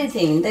power or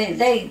anything.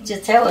 They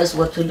just tell us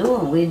what to do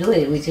and we do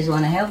it. We just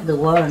want to help the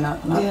world,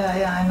 not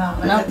I know.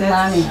 Not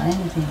money or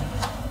anything.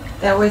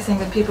 They always think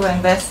that people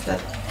invest,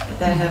 that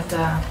they have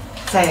the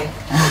say.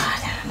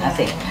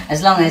 Nothing.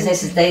 As long as they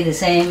stay the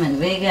same and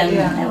vegan,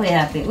 we're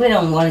happy. We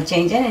don't want to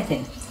change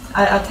anything.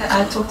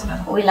 I talk to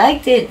them. We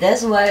liked it.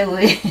 That's why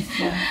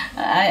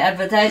I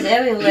advertise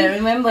everywhere.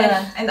 Remember?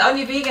 And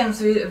only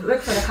vegans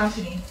work for the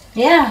company.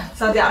 Yeah.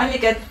 So they only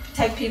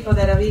take people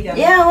that are vegan.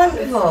 Yeah,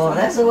 wonderful.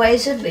 That's the way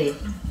it should be.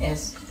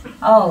 Yes.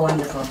 Oh,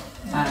 wonderful.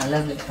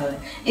 Lovely.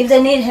 If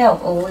they need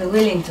help, or we're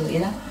willing to,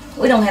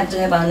 we don't have to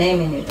have our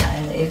name in it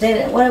either. If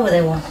they whatever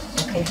they want,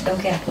 okay,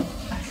 don't care.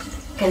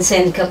 Can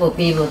send a couple of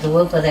people to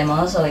work for them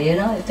also,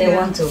 if they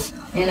want to,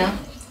 they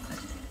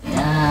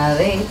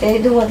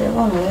do what they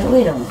want.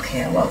 We don't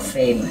care about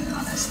fame and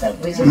all that stuff.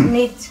 We just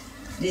need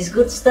this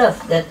good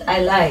stuff that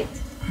I like.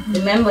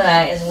 Remember,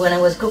 when I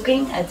was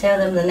cooking, I tell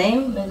them the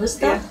name, the good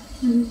stuff,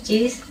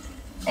 cheese.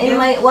 In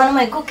one of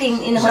my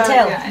cooking in the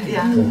hotel,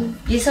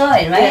 you saw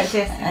it, right?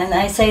 Yes. And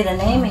I say the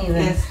name even.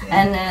 Yes.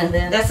 And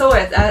they saw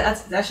it. I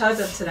showed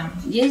it to them.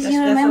 Yes,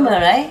 you remember,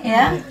 right?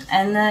 Yeah.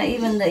 And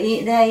even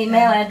their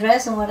email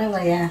address and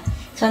whatever. Yeah.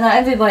 So now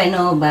everybody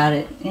know about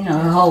it. The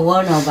whole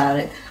world know about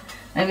it.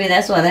 Maybe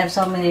that's why they have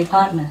so many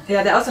partners.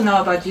 Yeah, they also know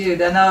about you.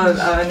 They know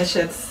our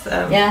initiatives.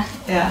 Yeah.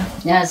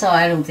 So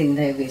I don't think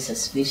they'll be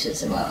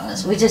suspicious about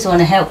us. We just want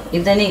to help.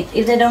 If they need,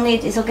 if they don't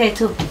need, it's okay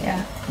too.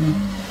 Yeah.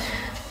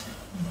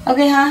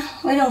 Okay, huh?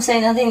 We don't say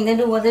nothing. They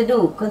do what they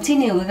do.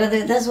 Continue, because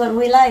that's what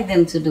we like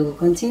them to do.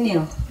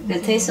 Continue. They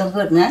taste so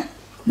good, nah?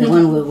 The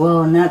one with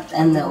walnut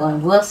and the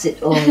one works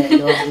it all. They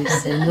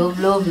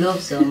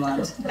love so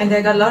much. And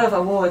they got a lot of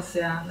awards,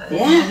 In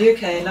the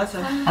UK, lots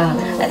of.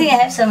 I think I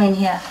have some in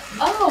here.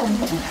 Oh.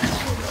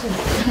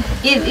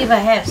 If I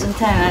have some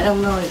time, I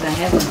don't know if I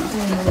have them.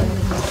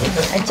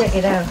 I check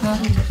it out.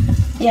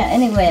 Yeah.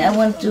 Anyway, I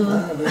want to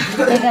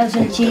take out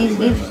some cheese.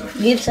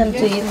 Give some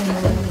to you.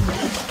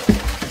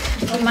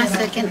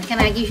 Master, can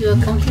I give you a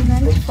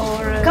compliment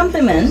for...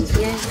 Compliment?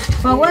 Yes.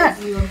 For what?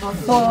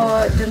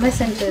 For the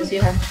messengers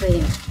you have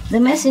trained. The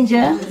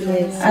messenger?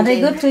 Yes. Are they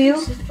good to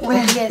you?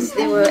 Well, yes,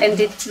 they were. And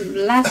the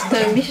last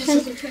mission,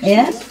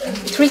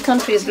 3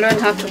 countries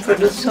learned how to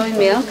produce soy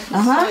milk,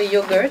 soy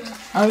yogurt.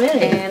 Oh, really?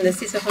 And the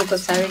sister from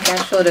Costa Rica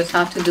showed us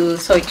how to do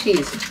soy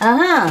cheese.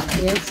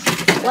 Yes.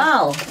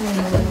 Wow.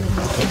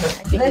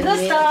 Very good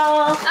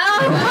stuff.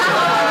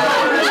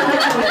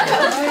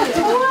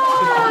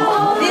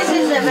 This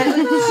is a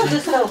very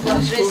good stuff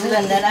from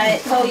Switzerland that I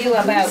told you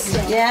about.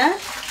 Yeah?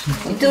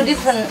 Two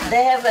different,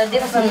 they have a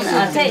different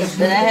taste,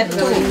 but I have 2.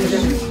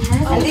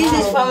 And this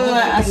is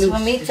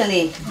from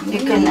Italy.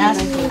 You can have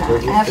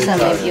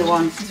some if you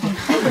want.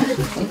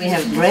 We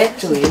have bread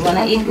too. You want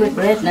to eat with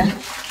bread, no?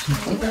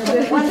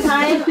 One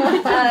time,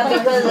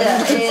 because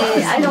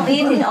I don't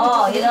eat it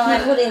all, I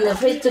put it in the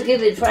fridge to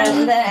give it fresh.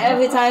 And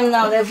every time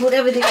now they put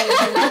everything in the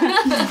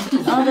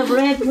fridge. All the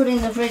bread put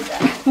in the fridge.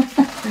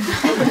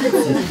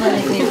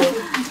 Funny people.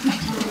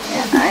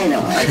 I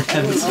know.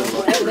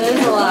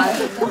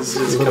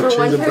 For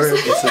one person.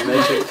 It's a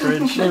magic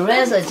fridge. The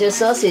rest are just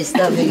sausage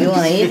stuff. If you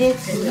want to eat it.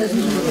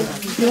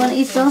 You want to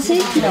eat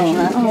sausage? No,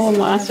 huh? Oh,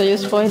 Master, you're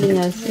spoiling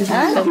us.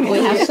 Huh? We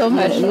have so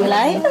much. You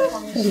like?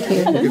 Thank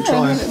you. You can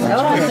try it.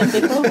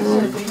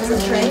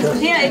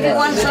 Yeah, if you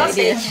want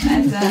sausage.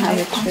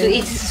 To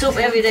eat soup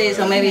every day,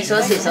 so maybe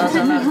sausage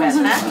also not bad,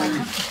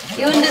 huh?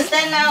 You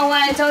understand now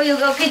why I told you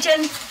go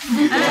kitchen?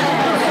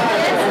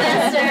 Yes,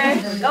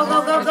 Master. Go.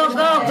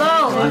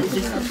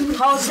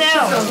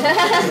 Wholesale.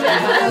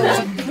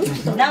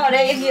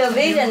 Nowadays, if you're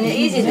vegan, it's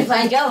easy to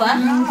find job, huh?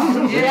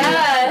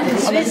 Yeah.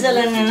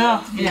 Switzerland,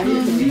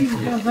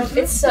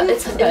 It's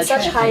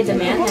such high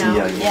demand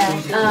now.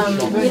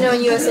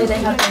 In USA they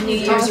have the New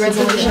Year's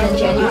resolution in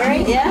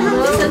January.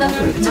 So the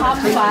top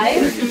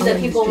 5 that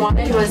people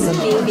wanted was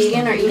being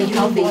vegan or eating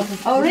healthy.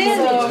 Oh,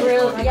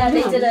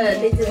 really? So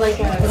they did like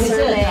a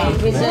survey.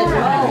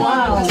 Oh,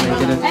 wow.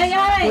 Hey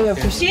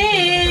guys,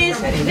 cheese.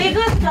 Be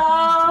good,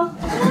 though.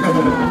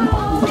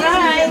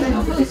 Right.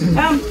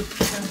 Come.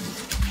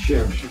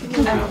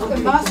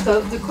 Master,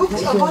 the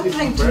cooks are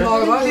wondering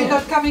tomorrow why we're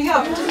not coming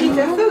up to eat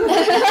their food.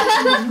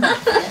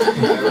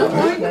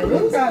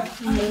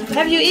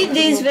 Have you eaten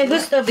this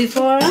vegusto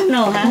before?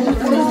 No, huh?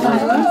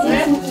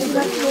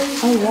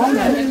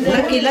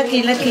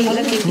 Lucky.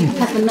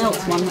 Have a note,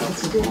 one.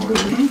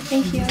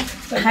 Thank you.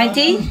 High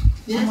tea?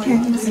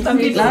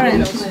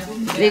 Lauren,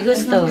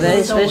 vegusto,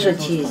 very special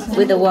cheese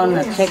with the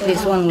walnut. Take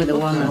this one with the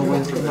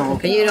walnut.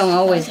 But you don't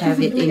always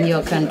have it in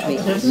your country.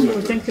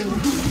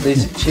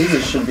 These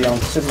cheeses should be on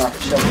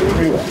supermarket shelves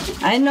everywhere.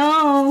 I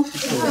know.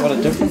 What a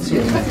difference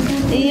you make.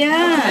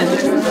 Yeah.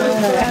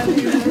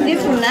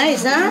 Beautiful,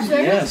 nice, huh?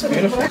 Yeah, it's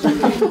beautiful.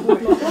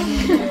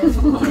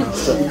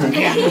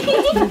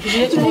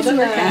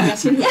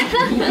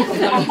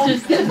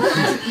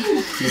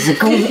 It's a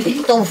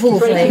tofu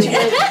flavor.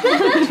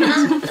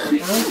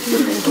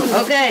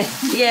 Okay,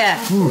 yeah.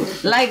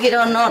 Like it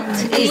or not,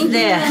 it's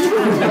there.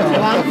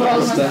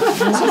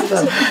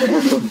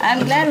 I'm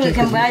glad we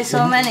can buy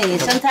so many.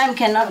 Sometimes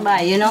cannot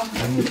buy, you know.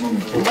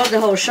 Bought the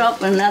whole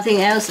shop and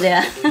nothing else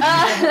there.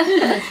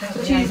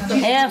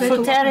 Yeah,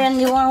 fruitarian,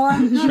 you want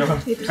one? Sure.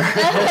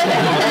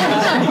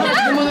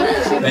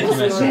 Thank you,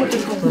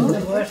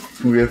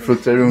 Master. We are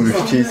fruitarian with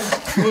cheese.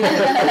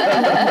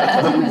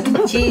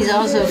 Cheese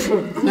also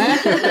fruit. Huh?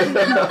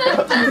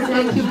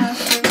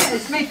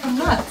 It's made from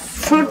nuts.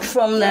 Fruit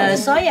from the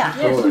soya.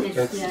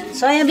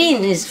 Soya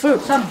bean is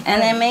fruit,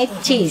 and they make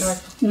cheese.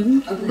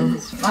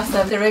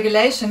 Master, the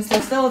regulations, they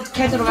still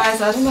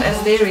categorize us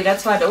as dairy.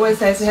 That's why it always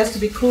says it has to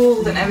be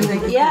cooled and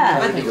everything. Yeah.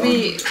 But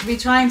we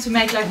trying to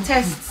make like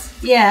tests.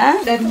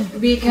 Yeah. That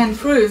we can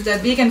prove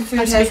that vegan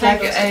food has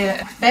like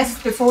a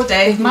best before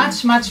date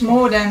much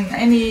more than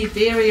any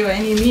dairy or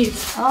any meat.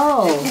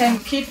 Oh. It can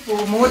keep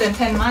for more than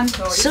 10 months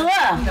or sure.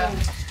 Longer.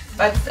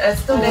 But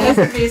still there has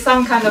to be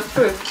some kind of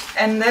proof.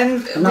 And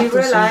then we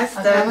realized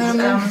that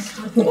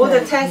all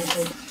the tests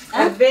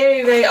are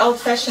very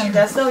old-fashioned.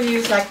 They still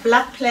use like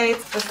blood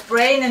plates with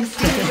brain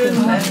infusion,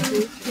 and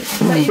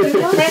so even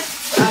the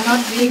tests are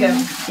not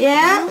vegan.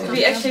 Yeah.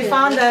 We actually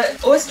found an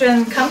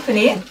Austrian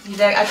company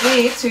that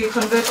agreed to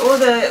convert all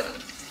the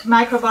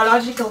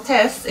microbiological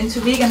tests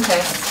into vegan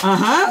tests.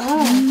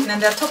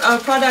 And they took our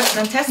products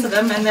and tested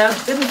them, and they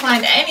didn't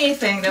find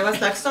anything. They was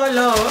like so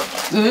low.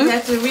 They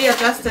had to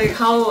readjust the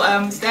whole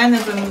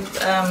standard and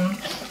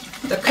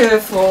the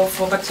curve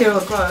for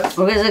bacterial growth.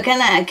 Okay, so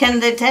can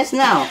they test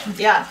now?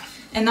 Yeah.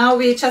 And now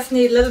we just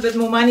need a little bit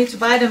more money to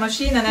buy the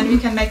machine, and then we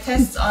can make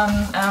tests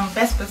on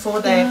best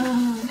before date.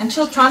 And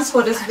chilled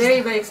transport is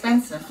very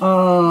expensive.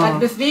 But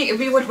with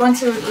we would want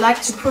to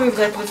to prove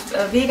that with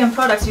vegan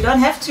products you don't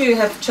have to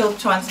have chilled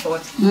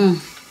transport.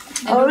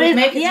 Oh,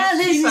 really? Yeah,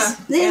 this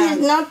is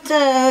not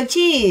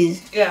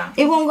cheese. Yeah.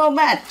 It won't go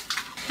bad.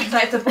 So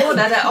at the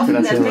border,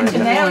 often that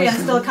veterinarian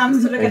still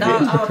comes to look at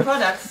our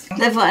products.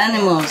 They're for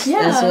animals.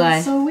 Yeah, that's why.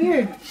 That's so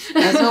weird.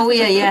 That's so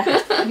weird, yeah.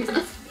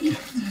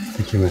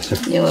 Thank you, Master.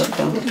 You're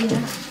welcome.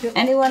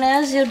 Anyone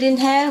else you didn't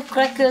have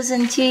crackers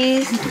and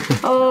cheese?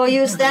 Oh,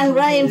 you stand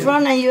right in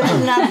front and you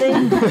have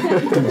nothing?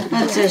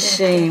 That's a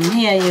shame.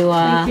 Here you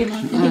are.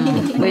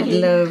 With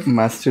love.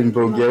 Master in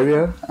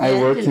Bulgaria. I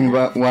work in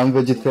one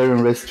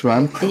vegetarian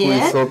restaurant who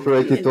is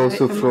operated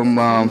also from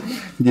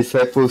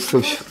disciples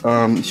of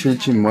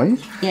Shilchimoy.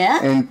 Yeah.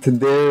 And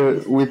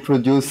there we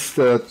produce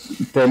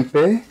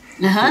tempeh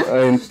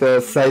and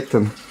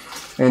seitan,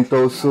 and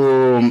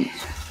also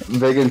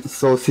vegan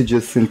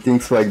sausages and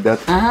things like that.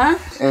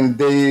 And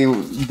they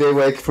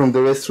like from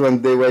the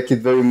restaurant, they like it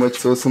very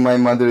much. Also my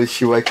mother,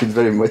 she likes it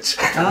very much.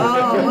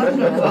 Oh,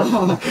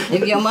 wonderful.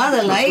 If your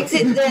mother likes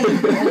it, then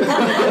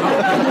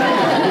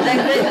that's a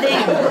good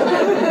thing.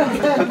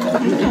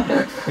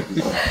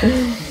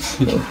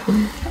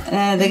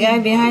 The guy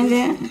behind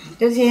there,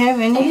 does he have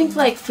any? I think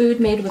like food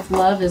made with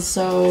love is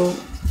so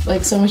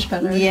much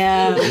better.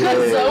 Yeah.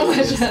 So much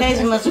better.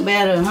 Tastes much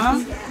better, huh?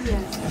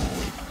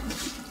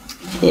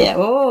 Yeah.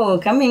 Oh,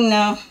 coming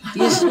now.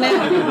 You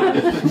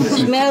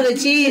smell the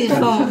cheese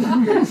from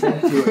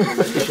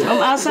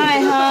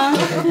outside, huh?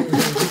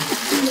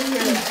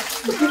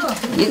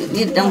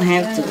 You don't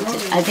have to.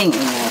 I think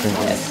you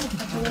have.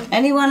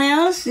 Anyone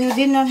else you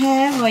did not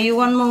have, or you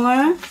want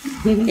more?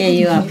 Here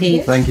you are,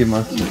 Pete. Thank you,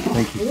 Master.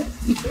 Thank you.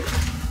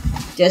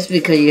 Just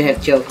because you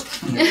have jokes.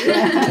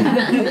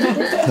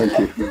 Thank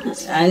you.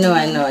 I know.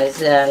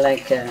 It's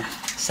like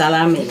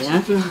salami,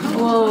 huh?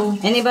 Whoa.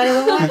 Anybody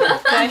want one?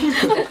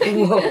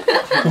 Whoa.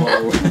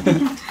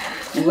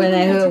 When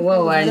I heard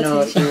whoa, I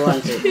know she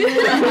wants it.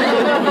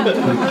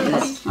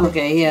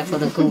 Okay, here for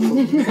the kung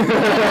fu.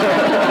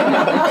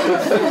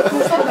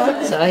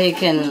 So he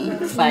can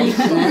fight.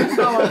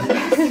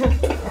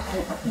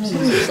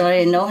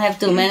 Sorry, don't have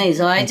too many.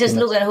 So I just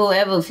look at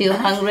whoever feel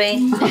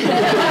hungry,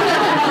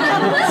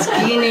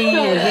 skinny,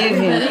 and give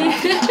him.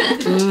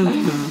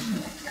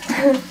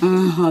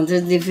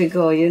 That's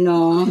difficult, you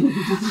know.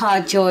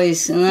 Hard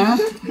choice, huh?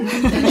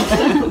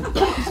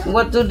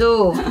 What to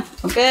do?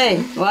 Okay,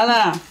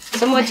 voila.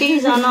 Some more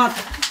cheese or not?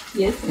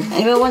 Yes.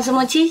 Anyone want some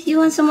more cheese? You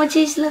want some more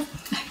cheese, love?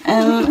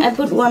 I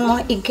put one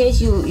more in case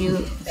you feel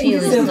Thank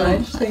you so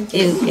much. In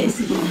case.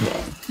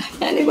 Okay.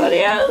 Anybody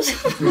else?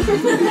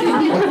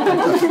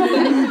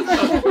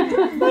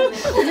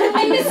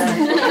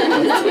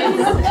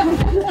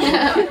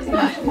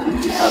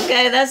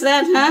 Okay, that's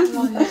that, huh?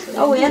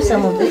 Oh, we have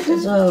some of this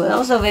as well.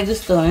 Also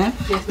vegusto, huh?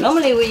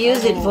 Normally we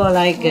use it for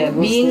like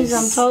beans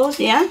on toast,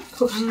 yeah?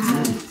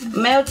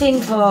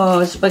 Melting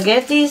for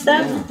spaghetti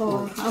stuff.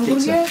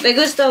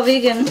 Vegusto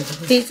vegan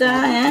pizza,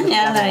 yeah?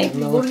 Yeah,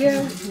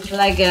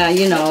 like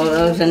you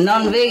know, the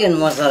non-vegan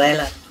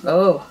mozzarella.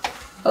 Oh,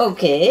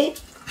 okay.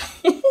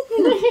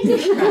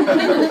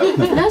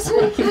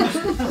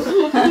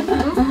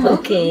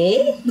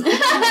 Okay.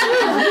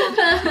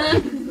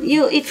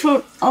 You eat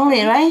fruit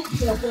only, right?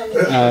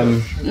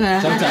 Sometimes.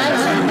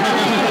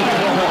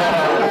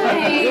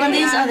 You want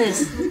these or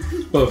this?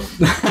 Both.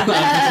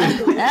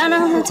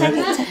 No, take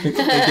it.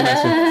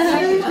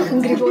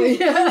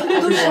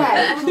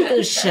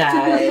 Too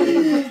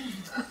shy.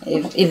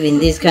 If in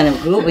this kind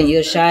of group and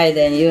you're shy,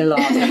 then you're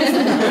lost.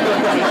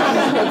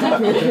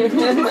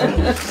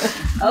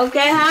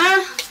 Okay,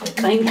 huh?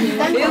 Thank you.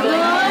 Feel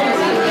good?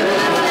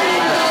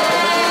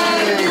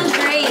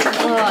 Great.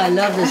 Oh, I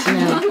love the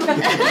smell.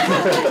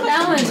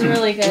 That one's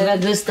really good. The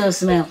gusto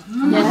smell.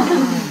 Yeah.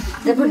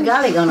 They put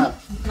garlic on it.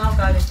 No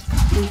garlic.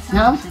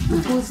 No?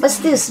 But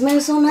still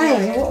smells so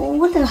nice.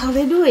 Wonder how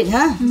they do it,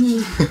 huh?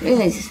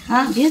 Really?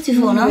 Huh?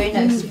 Beautiful, no? Very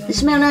nice. It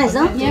smells nice,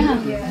 huh? Yeah.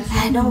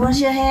 Hey, don't wash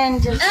your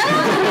hands. Just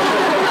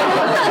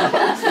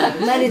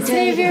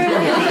meditate.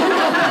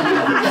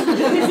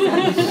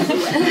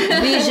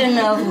 Vision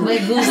of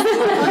Vegusto.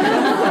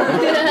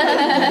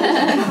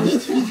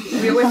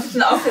 We always sit in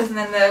the office and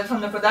then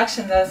from the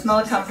production the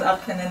smell comes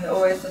up and then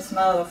always the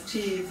smell of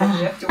cheese and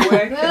you have to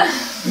work.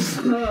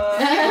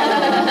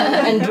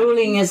 And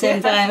drooling at the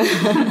same time.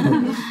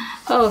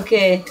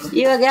 Okay.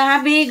 You are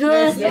happy?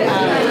 Good? Yes.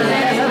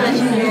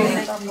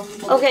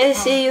 Okay,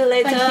 see you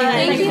later.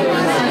 Thank you.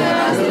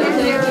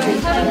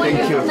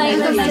 Thank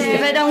you.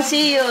 If I don't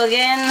see you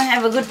again,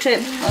 have a good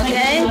trip,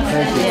 okay?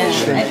 Yeah,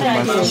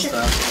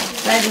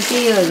 try to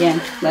see you again.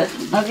 But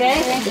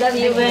okay? Love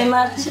you very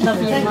much.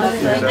 Love you much.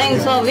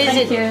 Thanks for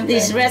visiting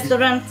this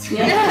restaurant.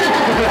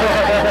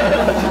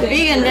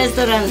 Vegan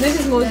restaurant. This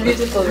is the most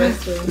beautiful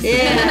restaurant.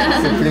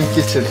 Yeah. Supreme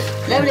Kitchen.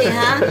 Lovely,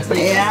 huh?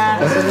 Yeah.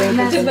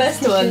 The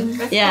best one.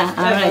 Yeah,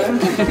 alright.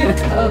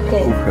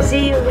 Okay.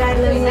 See you guys.